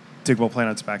Diggable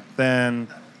Planets back then.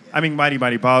 I mean, Mighty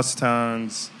Mighty Boss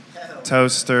Tones,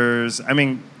 Toasters. I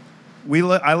mean,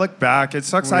 I look back. It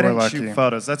sucks We I were didn't lucky. shoot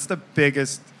photos. That's the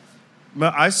biggest.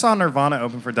 But I saw Nirvana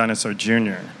open for Dinosaur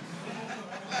Jr.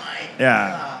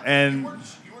 Yeah, and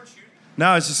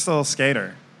no, it's just a little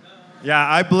skater. Yeah,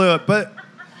 I blew it, but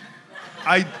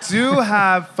I do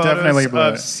have Definitely photos blew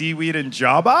of it. Seaweed and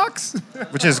Jawbox.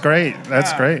 which is great.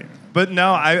 That's Yeah. great. But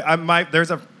no, I might.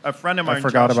 There's a friend of mine,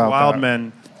 forgot Josh about that.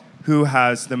 Wildman, who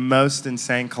has the most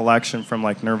insane collection from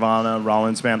like Nirvana,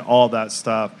 Rollins Band, all that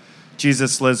stuff.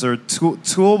 Jesus Lizard.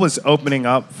 Tool was opening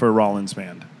up for Rollins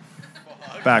Band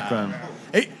back then.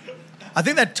 Hey, I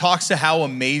think that talks to how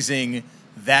amazing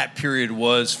that period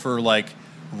was for like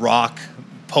rock,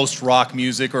 post-rock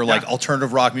music, or like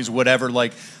alternative rock music, whatever.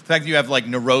 Like the fact that you have like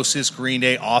Neurosis, Green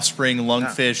Day, Offspring,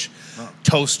 Lungfish,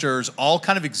 Toasters, all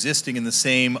kind of existing in the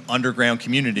same underground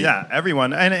community. Yeah,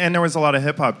 everyone, and there was a lot of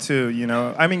hip hop too. You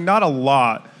know, I mean, not a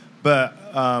lot, but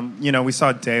you know, we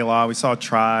saw De La, we saw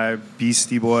Tribe,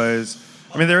 Beastie Boys.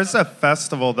 I mean, there is a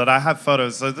festival that I have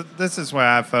photos. So this is why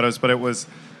I have photos, but it was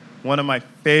one of my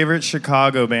favorite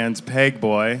Chicago bands, Peg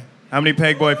Boy. How many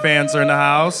Peg Boy fans are in the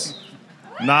house?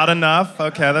 Not enough.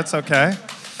 Okay, that's okay.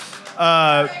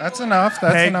 That's enough.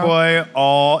 That's Peg enough. Boy,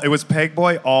 all. It was Peg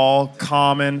Boy, all,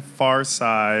 Common, Far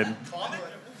Side.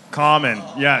 Common,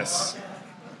 yes.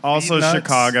 Also Beatnuts.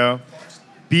 Chicago.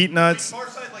 Beatnuts.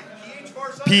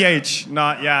 PH,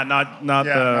 not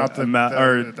the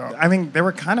metal. I mean, they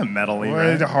were kind of metally,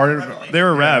 Way right? harder. They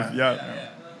were Rev, yeah.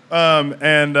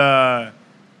 And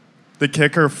the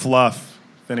kicker, Fluff,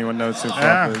 if anyone knows who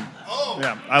Fluff is.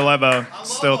 Yeah, I love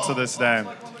still to this day.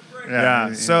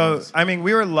 Yeah. So, I mean,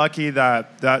 we were lucky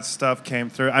that that stuff came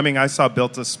through. I mean, I saw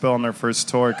Built to Spill on their first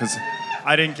tour because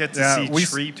I didn't get to see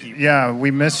Tree People. Yeah,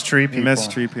 we missed Tree People. We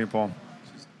missed Tree People.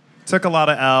 Took a lot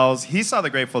of L's. He saw the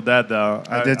Grateful Dead, though.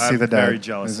 I did see the Dead. Very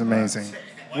jealous. It was amazing.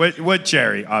 With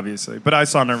Jerry, obviously. But I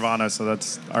saw Nirvana, so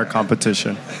that's our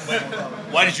competition.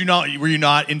 Why did you not? Were you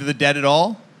not into the Dead at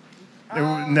all?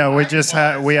 No,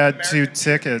 we had 2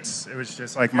 tickets. It was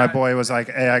just like my boy was like,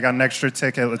 "Hey, I got an extra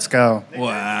ticket. Let's go."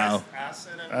 Wow.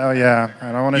 Oh yeah,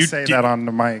 I don't want to say that on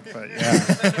the mic, but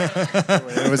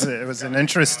yeah, it was an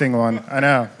interesting one. I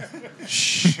know.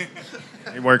 Shh.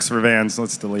 He works for Vans.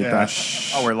 Let's delete that.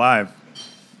 Shh. Oh, we're live.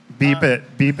 Beep it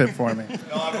for me.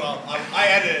 No, I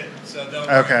edit it, so don't.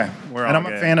 Okay, We're and all I'm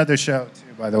good. a fan of the show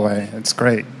too. By the way, it's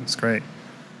great. It's great.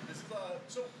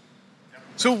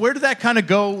 So where did that kind of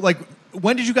go? Like,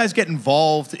 when did you guys get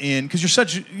involved in? Because you're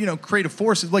such, creative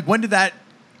forces. Like, when did that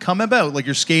come about? Like,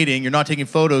 you're skating, you're not taking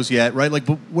photos yet, right? Like,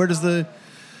 but where does the?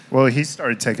 Well, he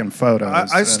started taking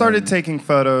photos. I started taking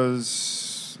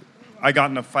photos. I got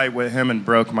in a fight with him and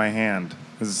broke my hand.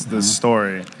 Is the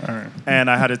story. All right. And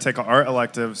I had to take an art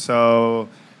elective, so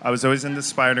I was always into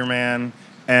Spider-Man.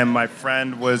 And my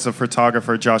friend was a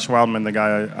photographer, Josh Wildman, the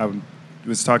guy I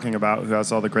was talking about, who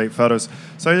has all the great photos.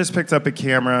 So I just picked up a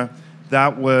camera. I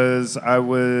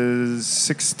was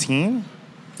 16.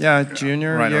 Yeah,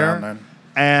 junior right year. around then.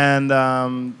 And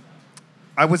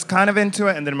I was kind of into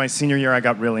it, and then my senior year I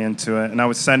got really into it. And I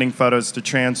was sending photos to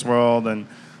Transworld, and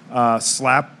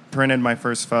Slap printed my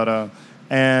first photo.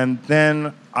 And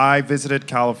then I visited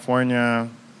California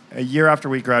a year after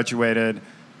we graduated,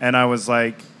 and I was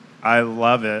like, I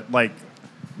love it. Like,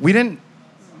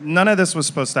 none of this was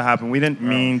supposed to happen. We didn't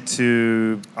mean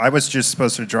to. I was just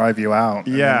supposed to drive you out.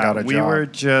 And Yeah, then got a we job. were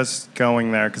just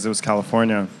going there because it was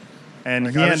California. And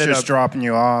Like, he I was ended just up dropping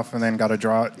you off, and then got a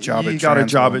job at he got a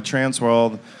job Transworld. at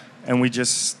Transworld, and we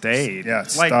just stayed. Yeah,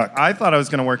 like stuck. I thought I was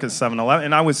going to work at 7-Eleven,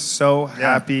 and I was so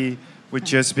happy with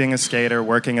just being a skater,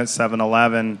 working at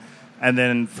 7-Eleven, and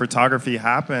then photography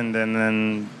happened, and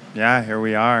then here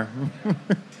we are.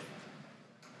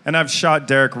 And I've shot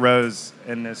Derrick Rose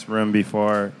in this room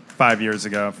before 5 years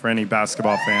ago. For any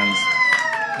basketball fans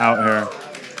out here.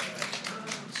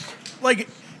 Like,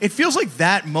 it feels like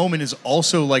that moment is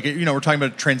also like, we're talking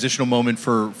about a transitional moment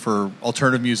for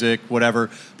alternative music, whatever,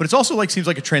 but it's also seems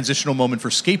like a transitional moment for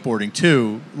skateboarding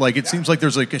too. Like, it seems like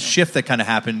there's like a shift that kind of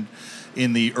happened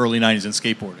in the early 90s in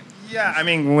skateboarding. Yeah, I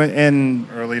mean, in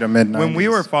early to mid 90s.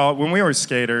 when we were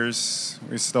skaters,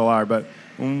 we still are, but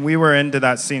when we were into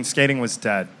that scene, skating was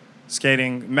dead.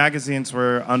 Skating magazines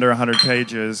were under 100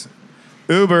 pages.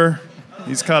 Uber,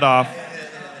 he's cut off.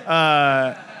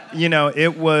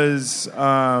 It was,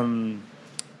 one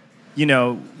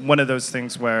of those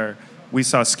things where we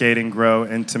saw skating grow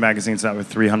into magazines that were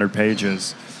 300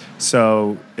 pages.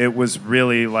 So it was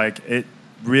really it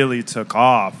really took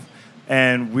off.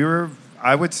 And we were,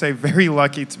 I would say, very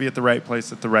lucky to be at the right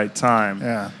place at the right time.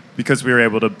 Yeah. Because we were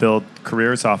able to build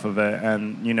careers off of it.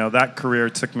 And, that career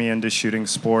took me into shooting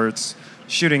sports,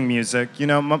 shooting music.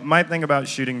 My thing about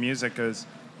shooting music is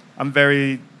I'm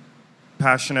very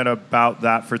passionate about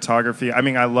that photography. I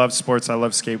mean, I love sports, I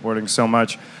love skateboarding so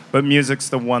much, but music's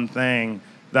the one thing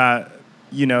that,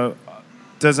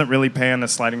 doesn't really pay on the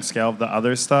sliding scale of the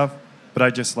other stuff, but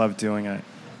I just love doing it.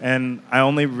 And I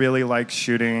only really like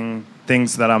shooting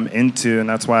things that I'm into, and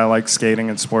that's why I like skating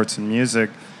and sports and music,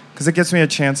 because it gives me a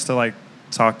chance to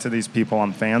talk to these people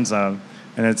I'm fans of.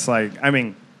 And it's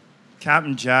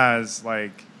Captain Jazz,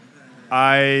 we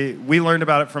learned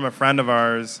about it from a friend of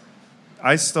ours.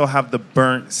 I still have the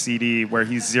burnt CD where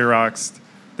he Xeroxed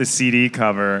the CD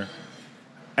cover.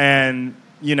 And,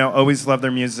 always loved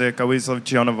their music, always loved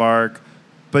Joan of Arc,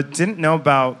 but didn't know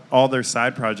about all their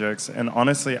side projects. And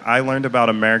honestly, I learned about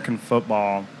American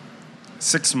football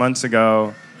 6 months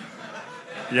ago.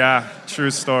 Yeah,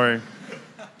 true story.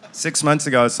 6 months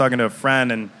ago, I was talking to a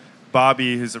friend, and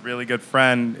Bobby, who's a really good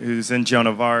friend, who's in Joan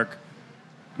of Arc,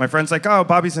 my friend's like, oh,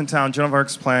 Bobby's in town, Joan of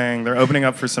Arc's playing, they're opening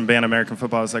up for some band, American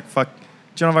football. I was like, fuck,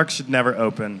 Joan of Arc should never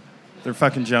open. They're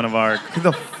fucking Joan of Arc. Who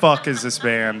the fuck is this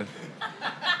band?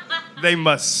 They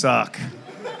must suck.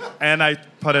 And I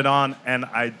put it on, and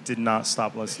I did not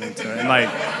stop listening to it. And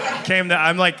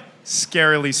I'm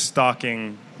scarily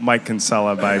stalking Mike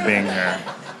Kinsella by being here.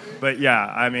 But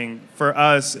yeah, for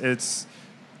us, it's,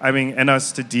 and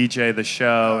us to DJ the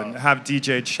show and have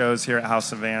DJ'd shows here at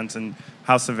House of Vans and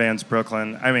House of Vans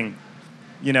Brooklyn.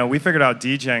 We figured out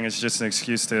DJing is just an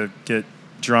excuse to get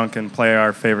drunk and play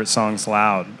our favorite songs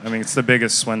loud. It's the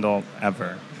biggest swindle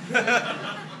ever.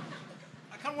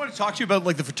 I want to talk to you about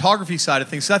the photography side of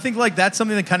things. So I think that's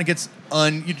something that kind of gets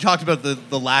you talked about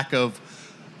the lack of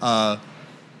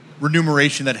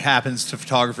remuneration that happens to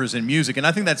photographers in music. And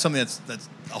I think that's something that's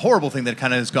a horrible thing that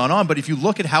kind of has gone on. But if you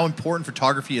look at how important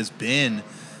photography has been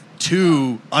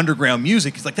to underground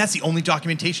music, it's like that's the only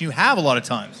documentation you have a lot of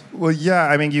times. Well, yeah,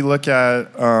 I mean, you look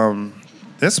at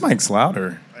this mic's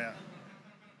louder. Yeah.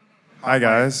 Hi,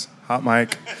 guys. Hot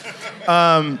mic.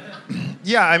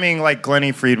 Yeah, I mean, like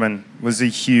Glennie Friedman was a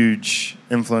huge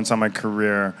influence on my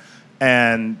career.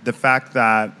 And the fact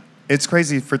that it's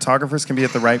crazy, photographers can be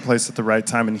at the right place at the right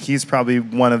time. And he's probably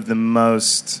one of the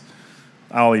most,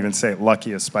 I'll even say it,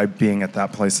 luckiest by being at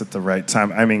that place at the right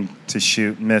time. I mean, to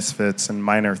shoot Misfits and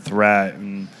Minor Threat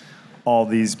and all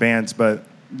these bands. But,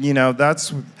 you know,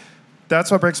 that's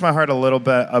what breaks my heart a little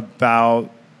bit about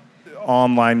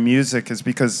online music is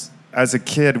because as a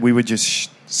kid, we would just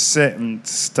sit and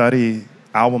study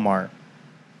album art,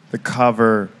 the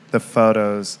cover, the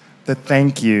photos, the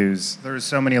thank yous. There's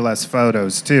so many less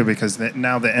photos too because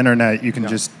now the internet you can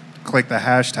just click the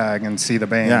hashtag and see the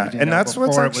band. Yeah, and that's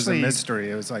what's before actually it was a mystery.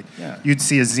 It was like you'd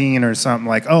see a zine or something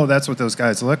like, oh, that's what those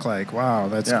guys look like. Wow,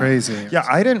 that's crazy. Yeah,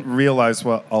 I didn't realize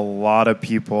what a lot of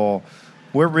people.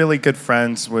 We're really good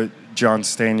friends with John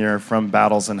Stanier from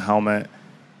Battles and Helmet.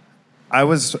 I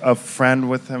was a friend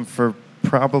with him for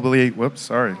probably. Whoops,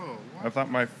 sorry. I thought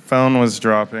my phone was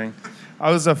dropping.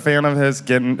 I was a fan of his.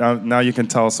 Now you can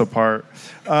tell us apart.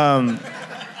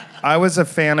 I was a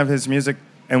fan of his music,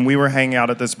 and we were hanging out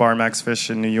at this bar, Max Fish,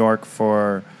 in New York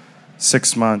for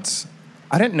 6 months.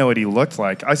 I didn't know what he looked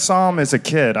like. I saw him as a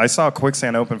kid. I saw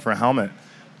Quicksand open for Helmet,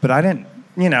 but I didn't.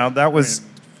 You know, that was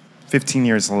 15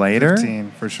 years later.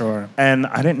 15 for sure. And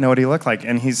I didn't know what he looked like,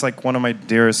 and he's like one of my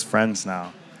dearest friends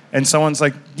now. And someone's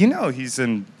like, you know, he's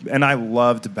in, and I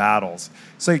loved Battles.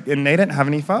 It's like, and they didn't have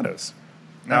any photos.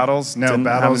 Battles didn't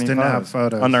have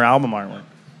photos on their album artwork.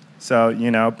 So,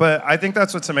 you know, but I think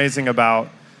that's what's amazing about,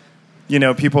 you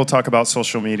know, people talk about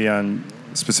social media and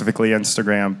specifically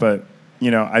Instagram, but,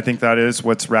 you know, I think that is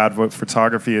what's rad with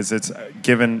photography is it's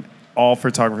given all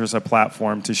photographers a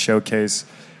platform to showcase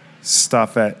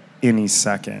stuff at any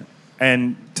second.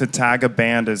 And to tag a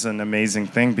band is an amazing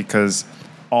thing because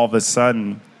all of a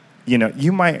sudden, you know,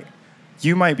 you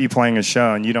might be playing a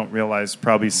show and you don't realize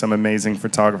probably some amazing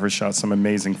photographer shot some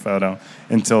amazing photo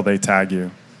until they tag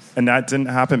you. And that didn't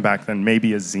happen back then.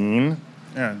 Maybe a zine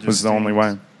was the only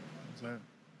way.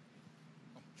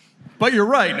 But you're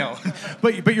right, no.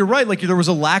 But you're right, like there was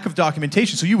a lack of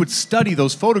documentation. So you would study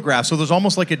those photographs. So there's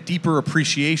almost like a deeper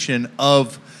appreciation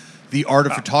of the art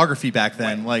of photography back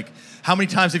then. Right. Like how many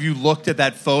times have you looked at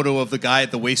that photo of the guy at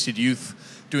the Wasted Youth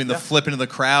doing the flip into the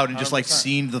crowd and 100%. Just like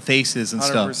seeing the faces and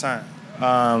 100%. Stuff?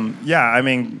 Yeah, I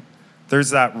mean,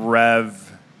 there's that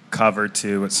Rev cover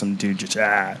too with some dude just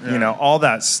you know, all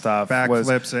that stuff.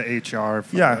 Backflips at HR.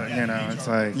 You know, it's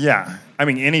like I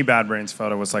mean, any Bad Brains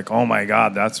photo was like, oh my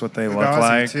god, that's what they Fugazi look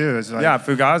like. Too, is like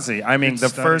Fugazi. I mean, the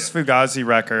first Fugazi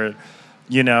record.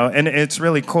 You know, and it's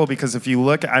really cool because if you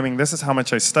look, I mean, this is how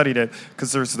much I studied it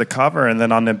because there's the cover and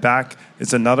then on the back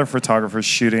is another photographer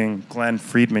shooting, Glenn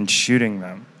Friedman shooting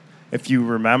them. If you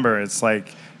remember, it's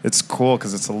like, it's cool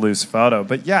because it's a loose photo.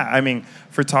 But yeah, I mean,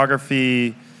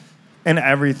 photography and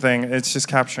everything, it's just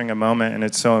capturing a moment and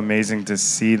it's so amazing to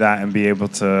see that and be able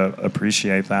to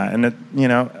appreciate that. And, you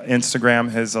know,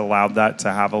 Instagram has allowed that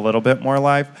to have a little bit more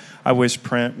life. I wish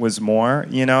print was more,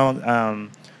 you know.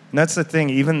 And that's the thing,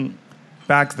 even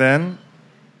back then,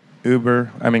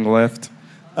 Lyft,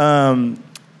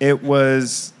 it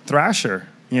was Thrasher.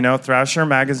 You know, Thrasher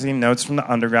magazine, Notes from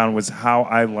the Underground was how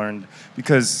I learned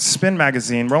because Spin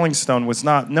magazine, Rolling Stone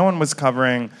no one was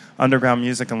covering underground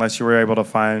music unless you were able to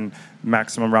find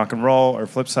Maximum Rock and Roll or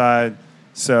Flipside.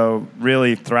 So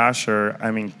really Thrasher,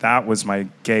 I mean, that was my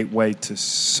gateway to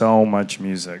so much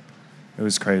music. It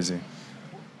was crazy.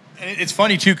 And it's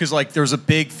funny, too, because like there was a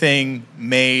big thing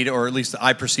made, or at least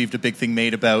I perceived a big thing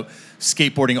made about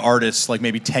skateboarding artists like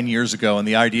maybe 10 years ago, and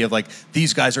the idea of like,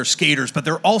 these guys are skaters, but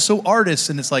they're also artists,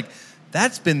 and it's like,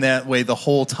 that's been that way the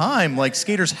whole time. Like,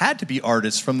 skaters had to be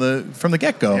artists from the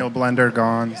get-go. Neil Blender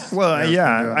gone. Well,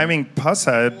 I mean,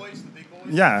 Pusshead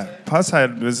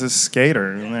was a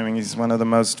skater. I mean, he's one of the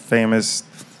most famous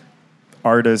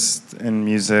artists in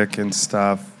music and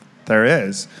stuff there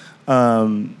is.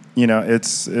 You know,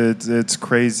 it's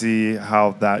crazy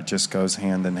how that just goes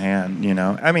hand in hand, you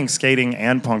know. I mean, skating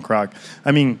and punk rock.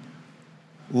 I mean,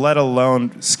 let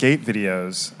alone skate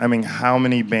videos. I mean, how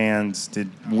many bands did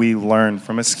we learn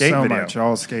from a skate video? So much,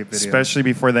 all skate videos. Especially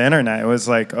before the internet. It was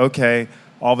like, okay,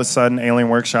 all of a sudden Alien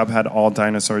Workshop had All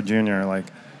Dinosaur Jr. Like,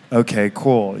 okay,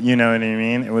 cool. You know what I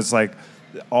mean? It was like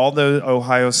all the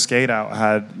Ohio Skate Out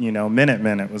had, you know,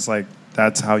 Minutemen. It was like,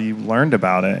 that's how you learned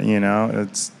about it, you know.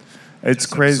 It's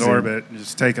just crazy. Absorb it.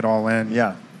 Just take it all in.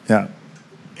 Yeah. Yeah.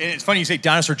 And it's funny you say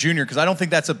Dinosaur Jr. because I don't think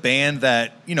that's a band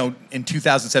that, in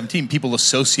 2017 people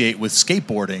associate with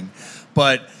skateboarding.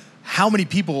 But how many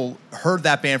people heard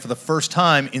that band for the first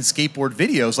time in skateboard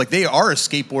videos? Like, they are a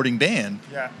skateboarding band.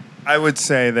 Yeah. I would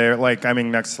say they're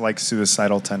next to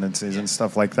Suicidal Tendencies and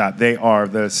stuff like that. They are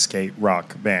the skate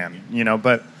rock band,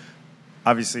 but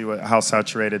obviously how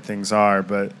saturated things are.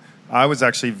 But I was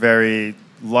actually very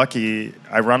lucky,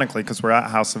 ironically, because we're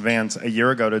at House of Vans a year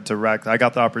ago to direct. I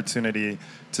got the opportunity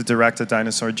to direct a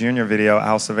Dinosaur Jr. video at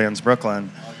House of Vans,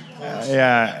 Brooklyn.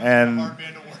 I'm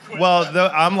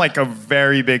a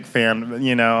very big fan.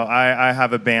 I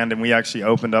have a band, and we actually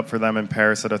opened up for them in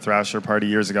Paris at a Thrasher party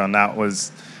years ago, and that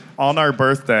was on our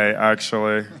birthday,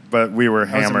 actually. But we were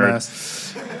hammered.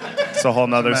 It's a whole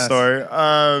nother story.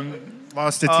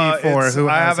 Lost to T4.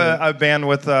 I have a band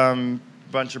with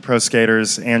bunch of pro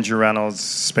skaters: Andrew Reynolds,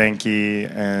 Spanky,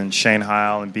 and Shane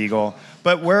Heil and Beagle.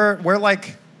 But we're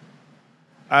like,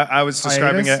 I was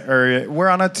describing hiatus? it earlier. We're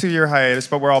on a 2-year hiatus,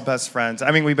 but we're all best friends.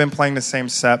 I mean, we've been playing the same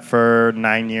set for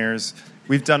 9 years.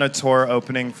 We've done a tour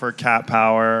opening for Cat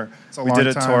Power. We did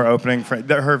a tour opening for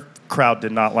her crowd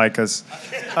did not like us.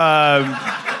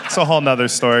 It's a whole nother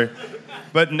story.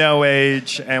 But No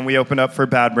Age, and we opened up for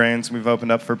Bad Brains. We've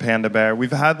opened up for Panda Bear.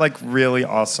 We've had really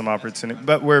awesome opportunity.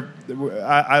 But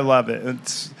I love it.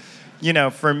 It's,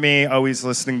 for me, always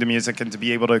listening to music and to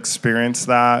be able to experience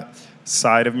that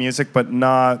side of music, but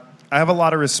not. I have a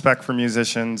lot of respect for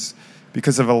musicians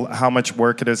because of how much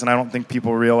work it is, and I don't think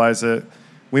people realize it.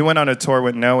 We went on a tour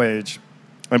with No Age,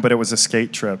 but it was a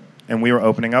skate trip, and we were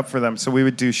opening up for them. So we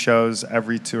would do shows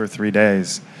every 2 or 3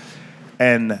 days,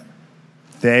 and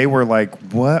they were like,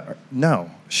 what?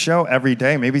 No, show every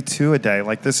day, maybe 2 a day.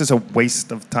 This is a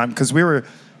waste of time. Because we were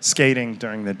skating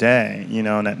during the day,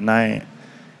 and at night.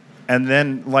 And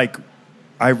then,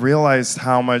 I realized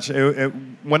how much...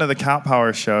 one of the Cat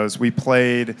Power shows, we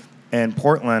played in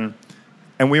Portland,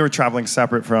 and we were traveling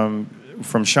separate from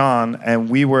Sean, and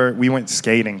we went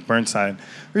skating, Burnside.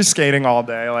 We were skating all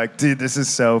day, dude, this is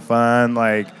so fun,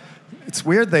 It's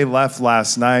weird they left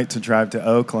last night to drive to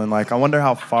Oakland. I wonder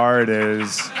how far it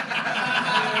is.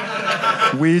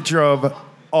 We drove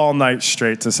all night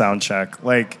straight to sound check.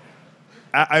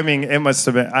 I mean, it must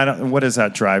have been, what is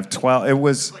that drive? 12? It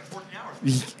was,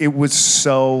 it was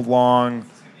so long.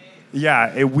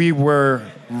 Yeah, we were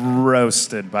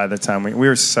roasted by the time we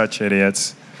were such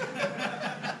idiots.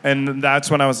 And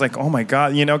that's when I was like, oh my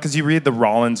God, because you read the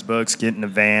Rollins books, Get in a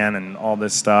Van and all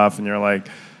this stuff, and you're like,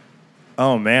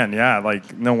 oh man, yeah,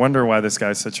 no wonder why this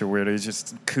guy's such a weirdo. He's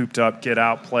just cooped up, get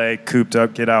out, play, cooped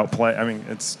up, get out, play. I mean,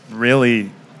 it's really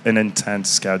an intense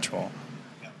schedule.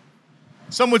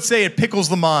 Some would say it pickles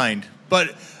the mind,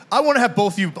 but I want to have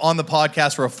both of you on the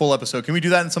podcast for a full episode. Can we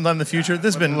do that sometime in the future?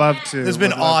 This has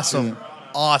been awesome.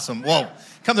 Awesome. Well,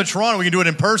 come to Toronto, we can do it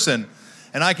in person.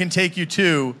 And I can take you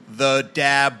to the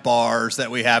dab bars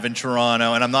that we have in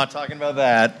Toronto. And I'm not talking about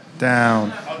that.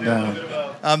 Down.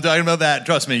 I'm talking about that.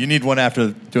 Trust me, you need one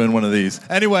after doing one of these.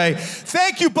 Anyway,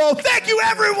 thank you both. Thank you,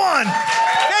 everyone.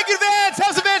 Thank you, Vans.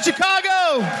 House of Vans,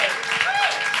 Chicago.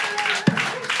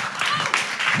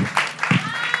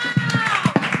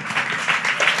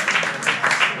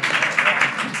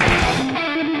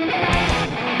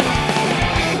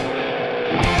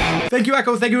 Thank you,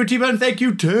 Echo. Thank you, Atiba. And thank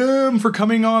you, Tim, for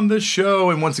coming on the show.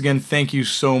 And once again, thank you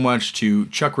so much to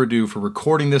Chuck Redu for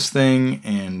recording this thing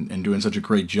and doing such a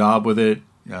great job with it.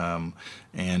 And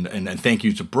thank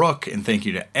you to Brooke, and thank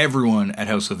you to everyone at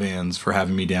House of Vans for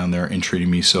having me down there and treating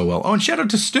me so well. Oh, and shout out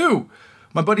to Stu.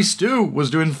 My buddy Stu was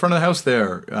doing in front of the house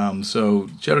there. So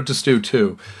shout out to Stu,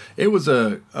 too. It was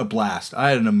a blast.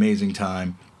 I had an amazing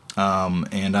time.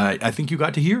 And I think you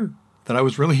got to hear that I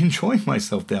was really enjoying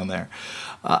myself down there.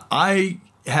 I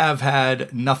have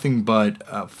had nothing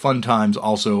but fun times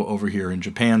also over here in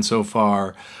Japan so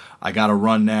far. I got to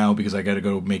run now because I got to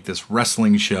go make this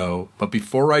wrestling show. But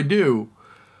before I do,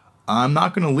 I'm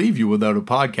not going to leave you without a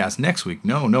podcast next week.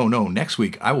 No. Next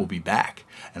week, I will be back.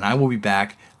 And I will be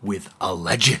back with a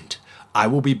legend. I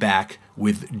will be back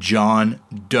with John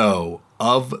Doe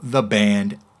of the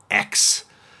band X.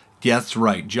 Yeah, that's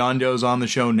right. John Doe's on the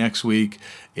show next week.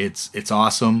 It's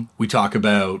awesome. We talk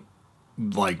about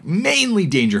mainly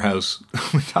Danger House.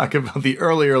 We talk about the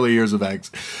early years of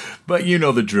X. But you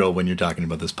know the drill when you're talking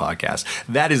about this podcast.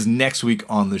 That is next week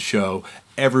on the show.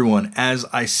 Everyone, as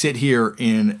I sit here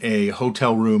in a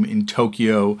hotel room in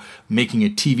Tokyo making a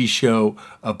TV show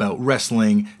about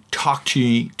wrestling,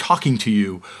 talking to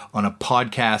you on a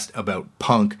podcast about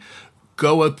punk,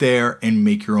 go out there and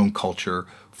make your own culture.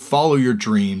 Follow your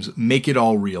dreams. Make it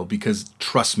all real, because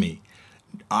trust me,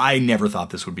 I never thought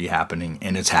this would be happening,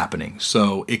 and it's happening.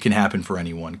 So it can happen for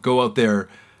anyone. Go out there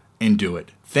and do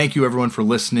it. Thank you, everyone, for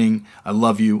listening. I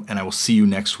love you, and I will see you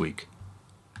next week.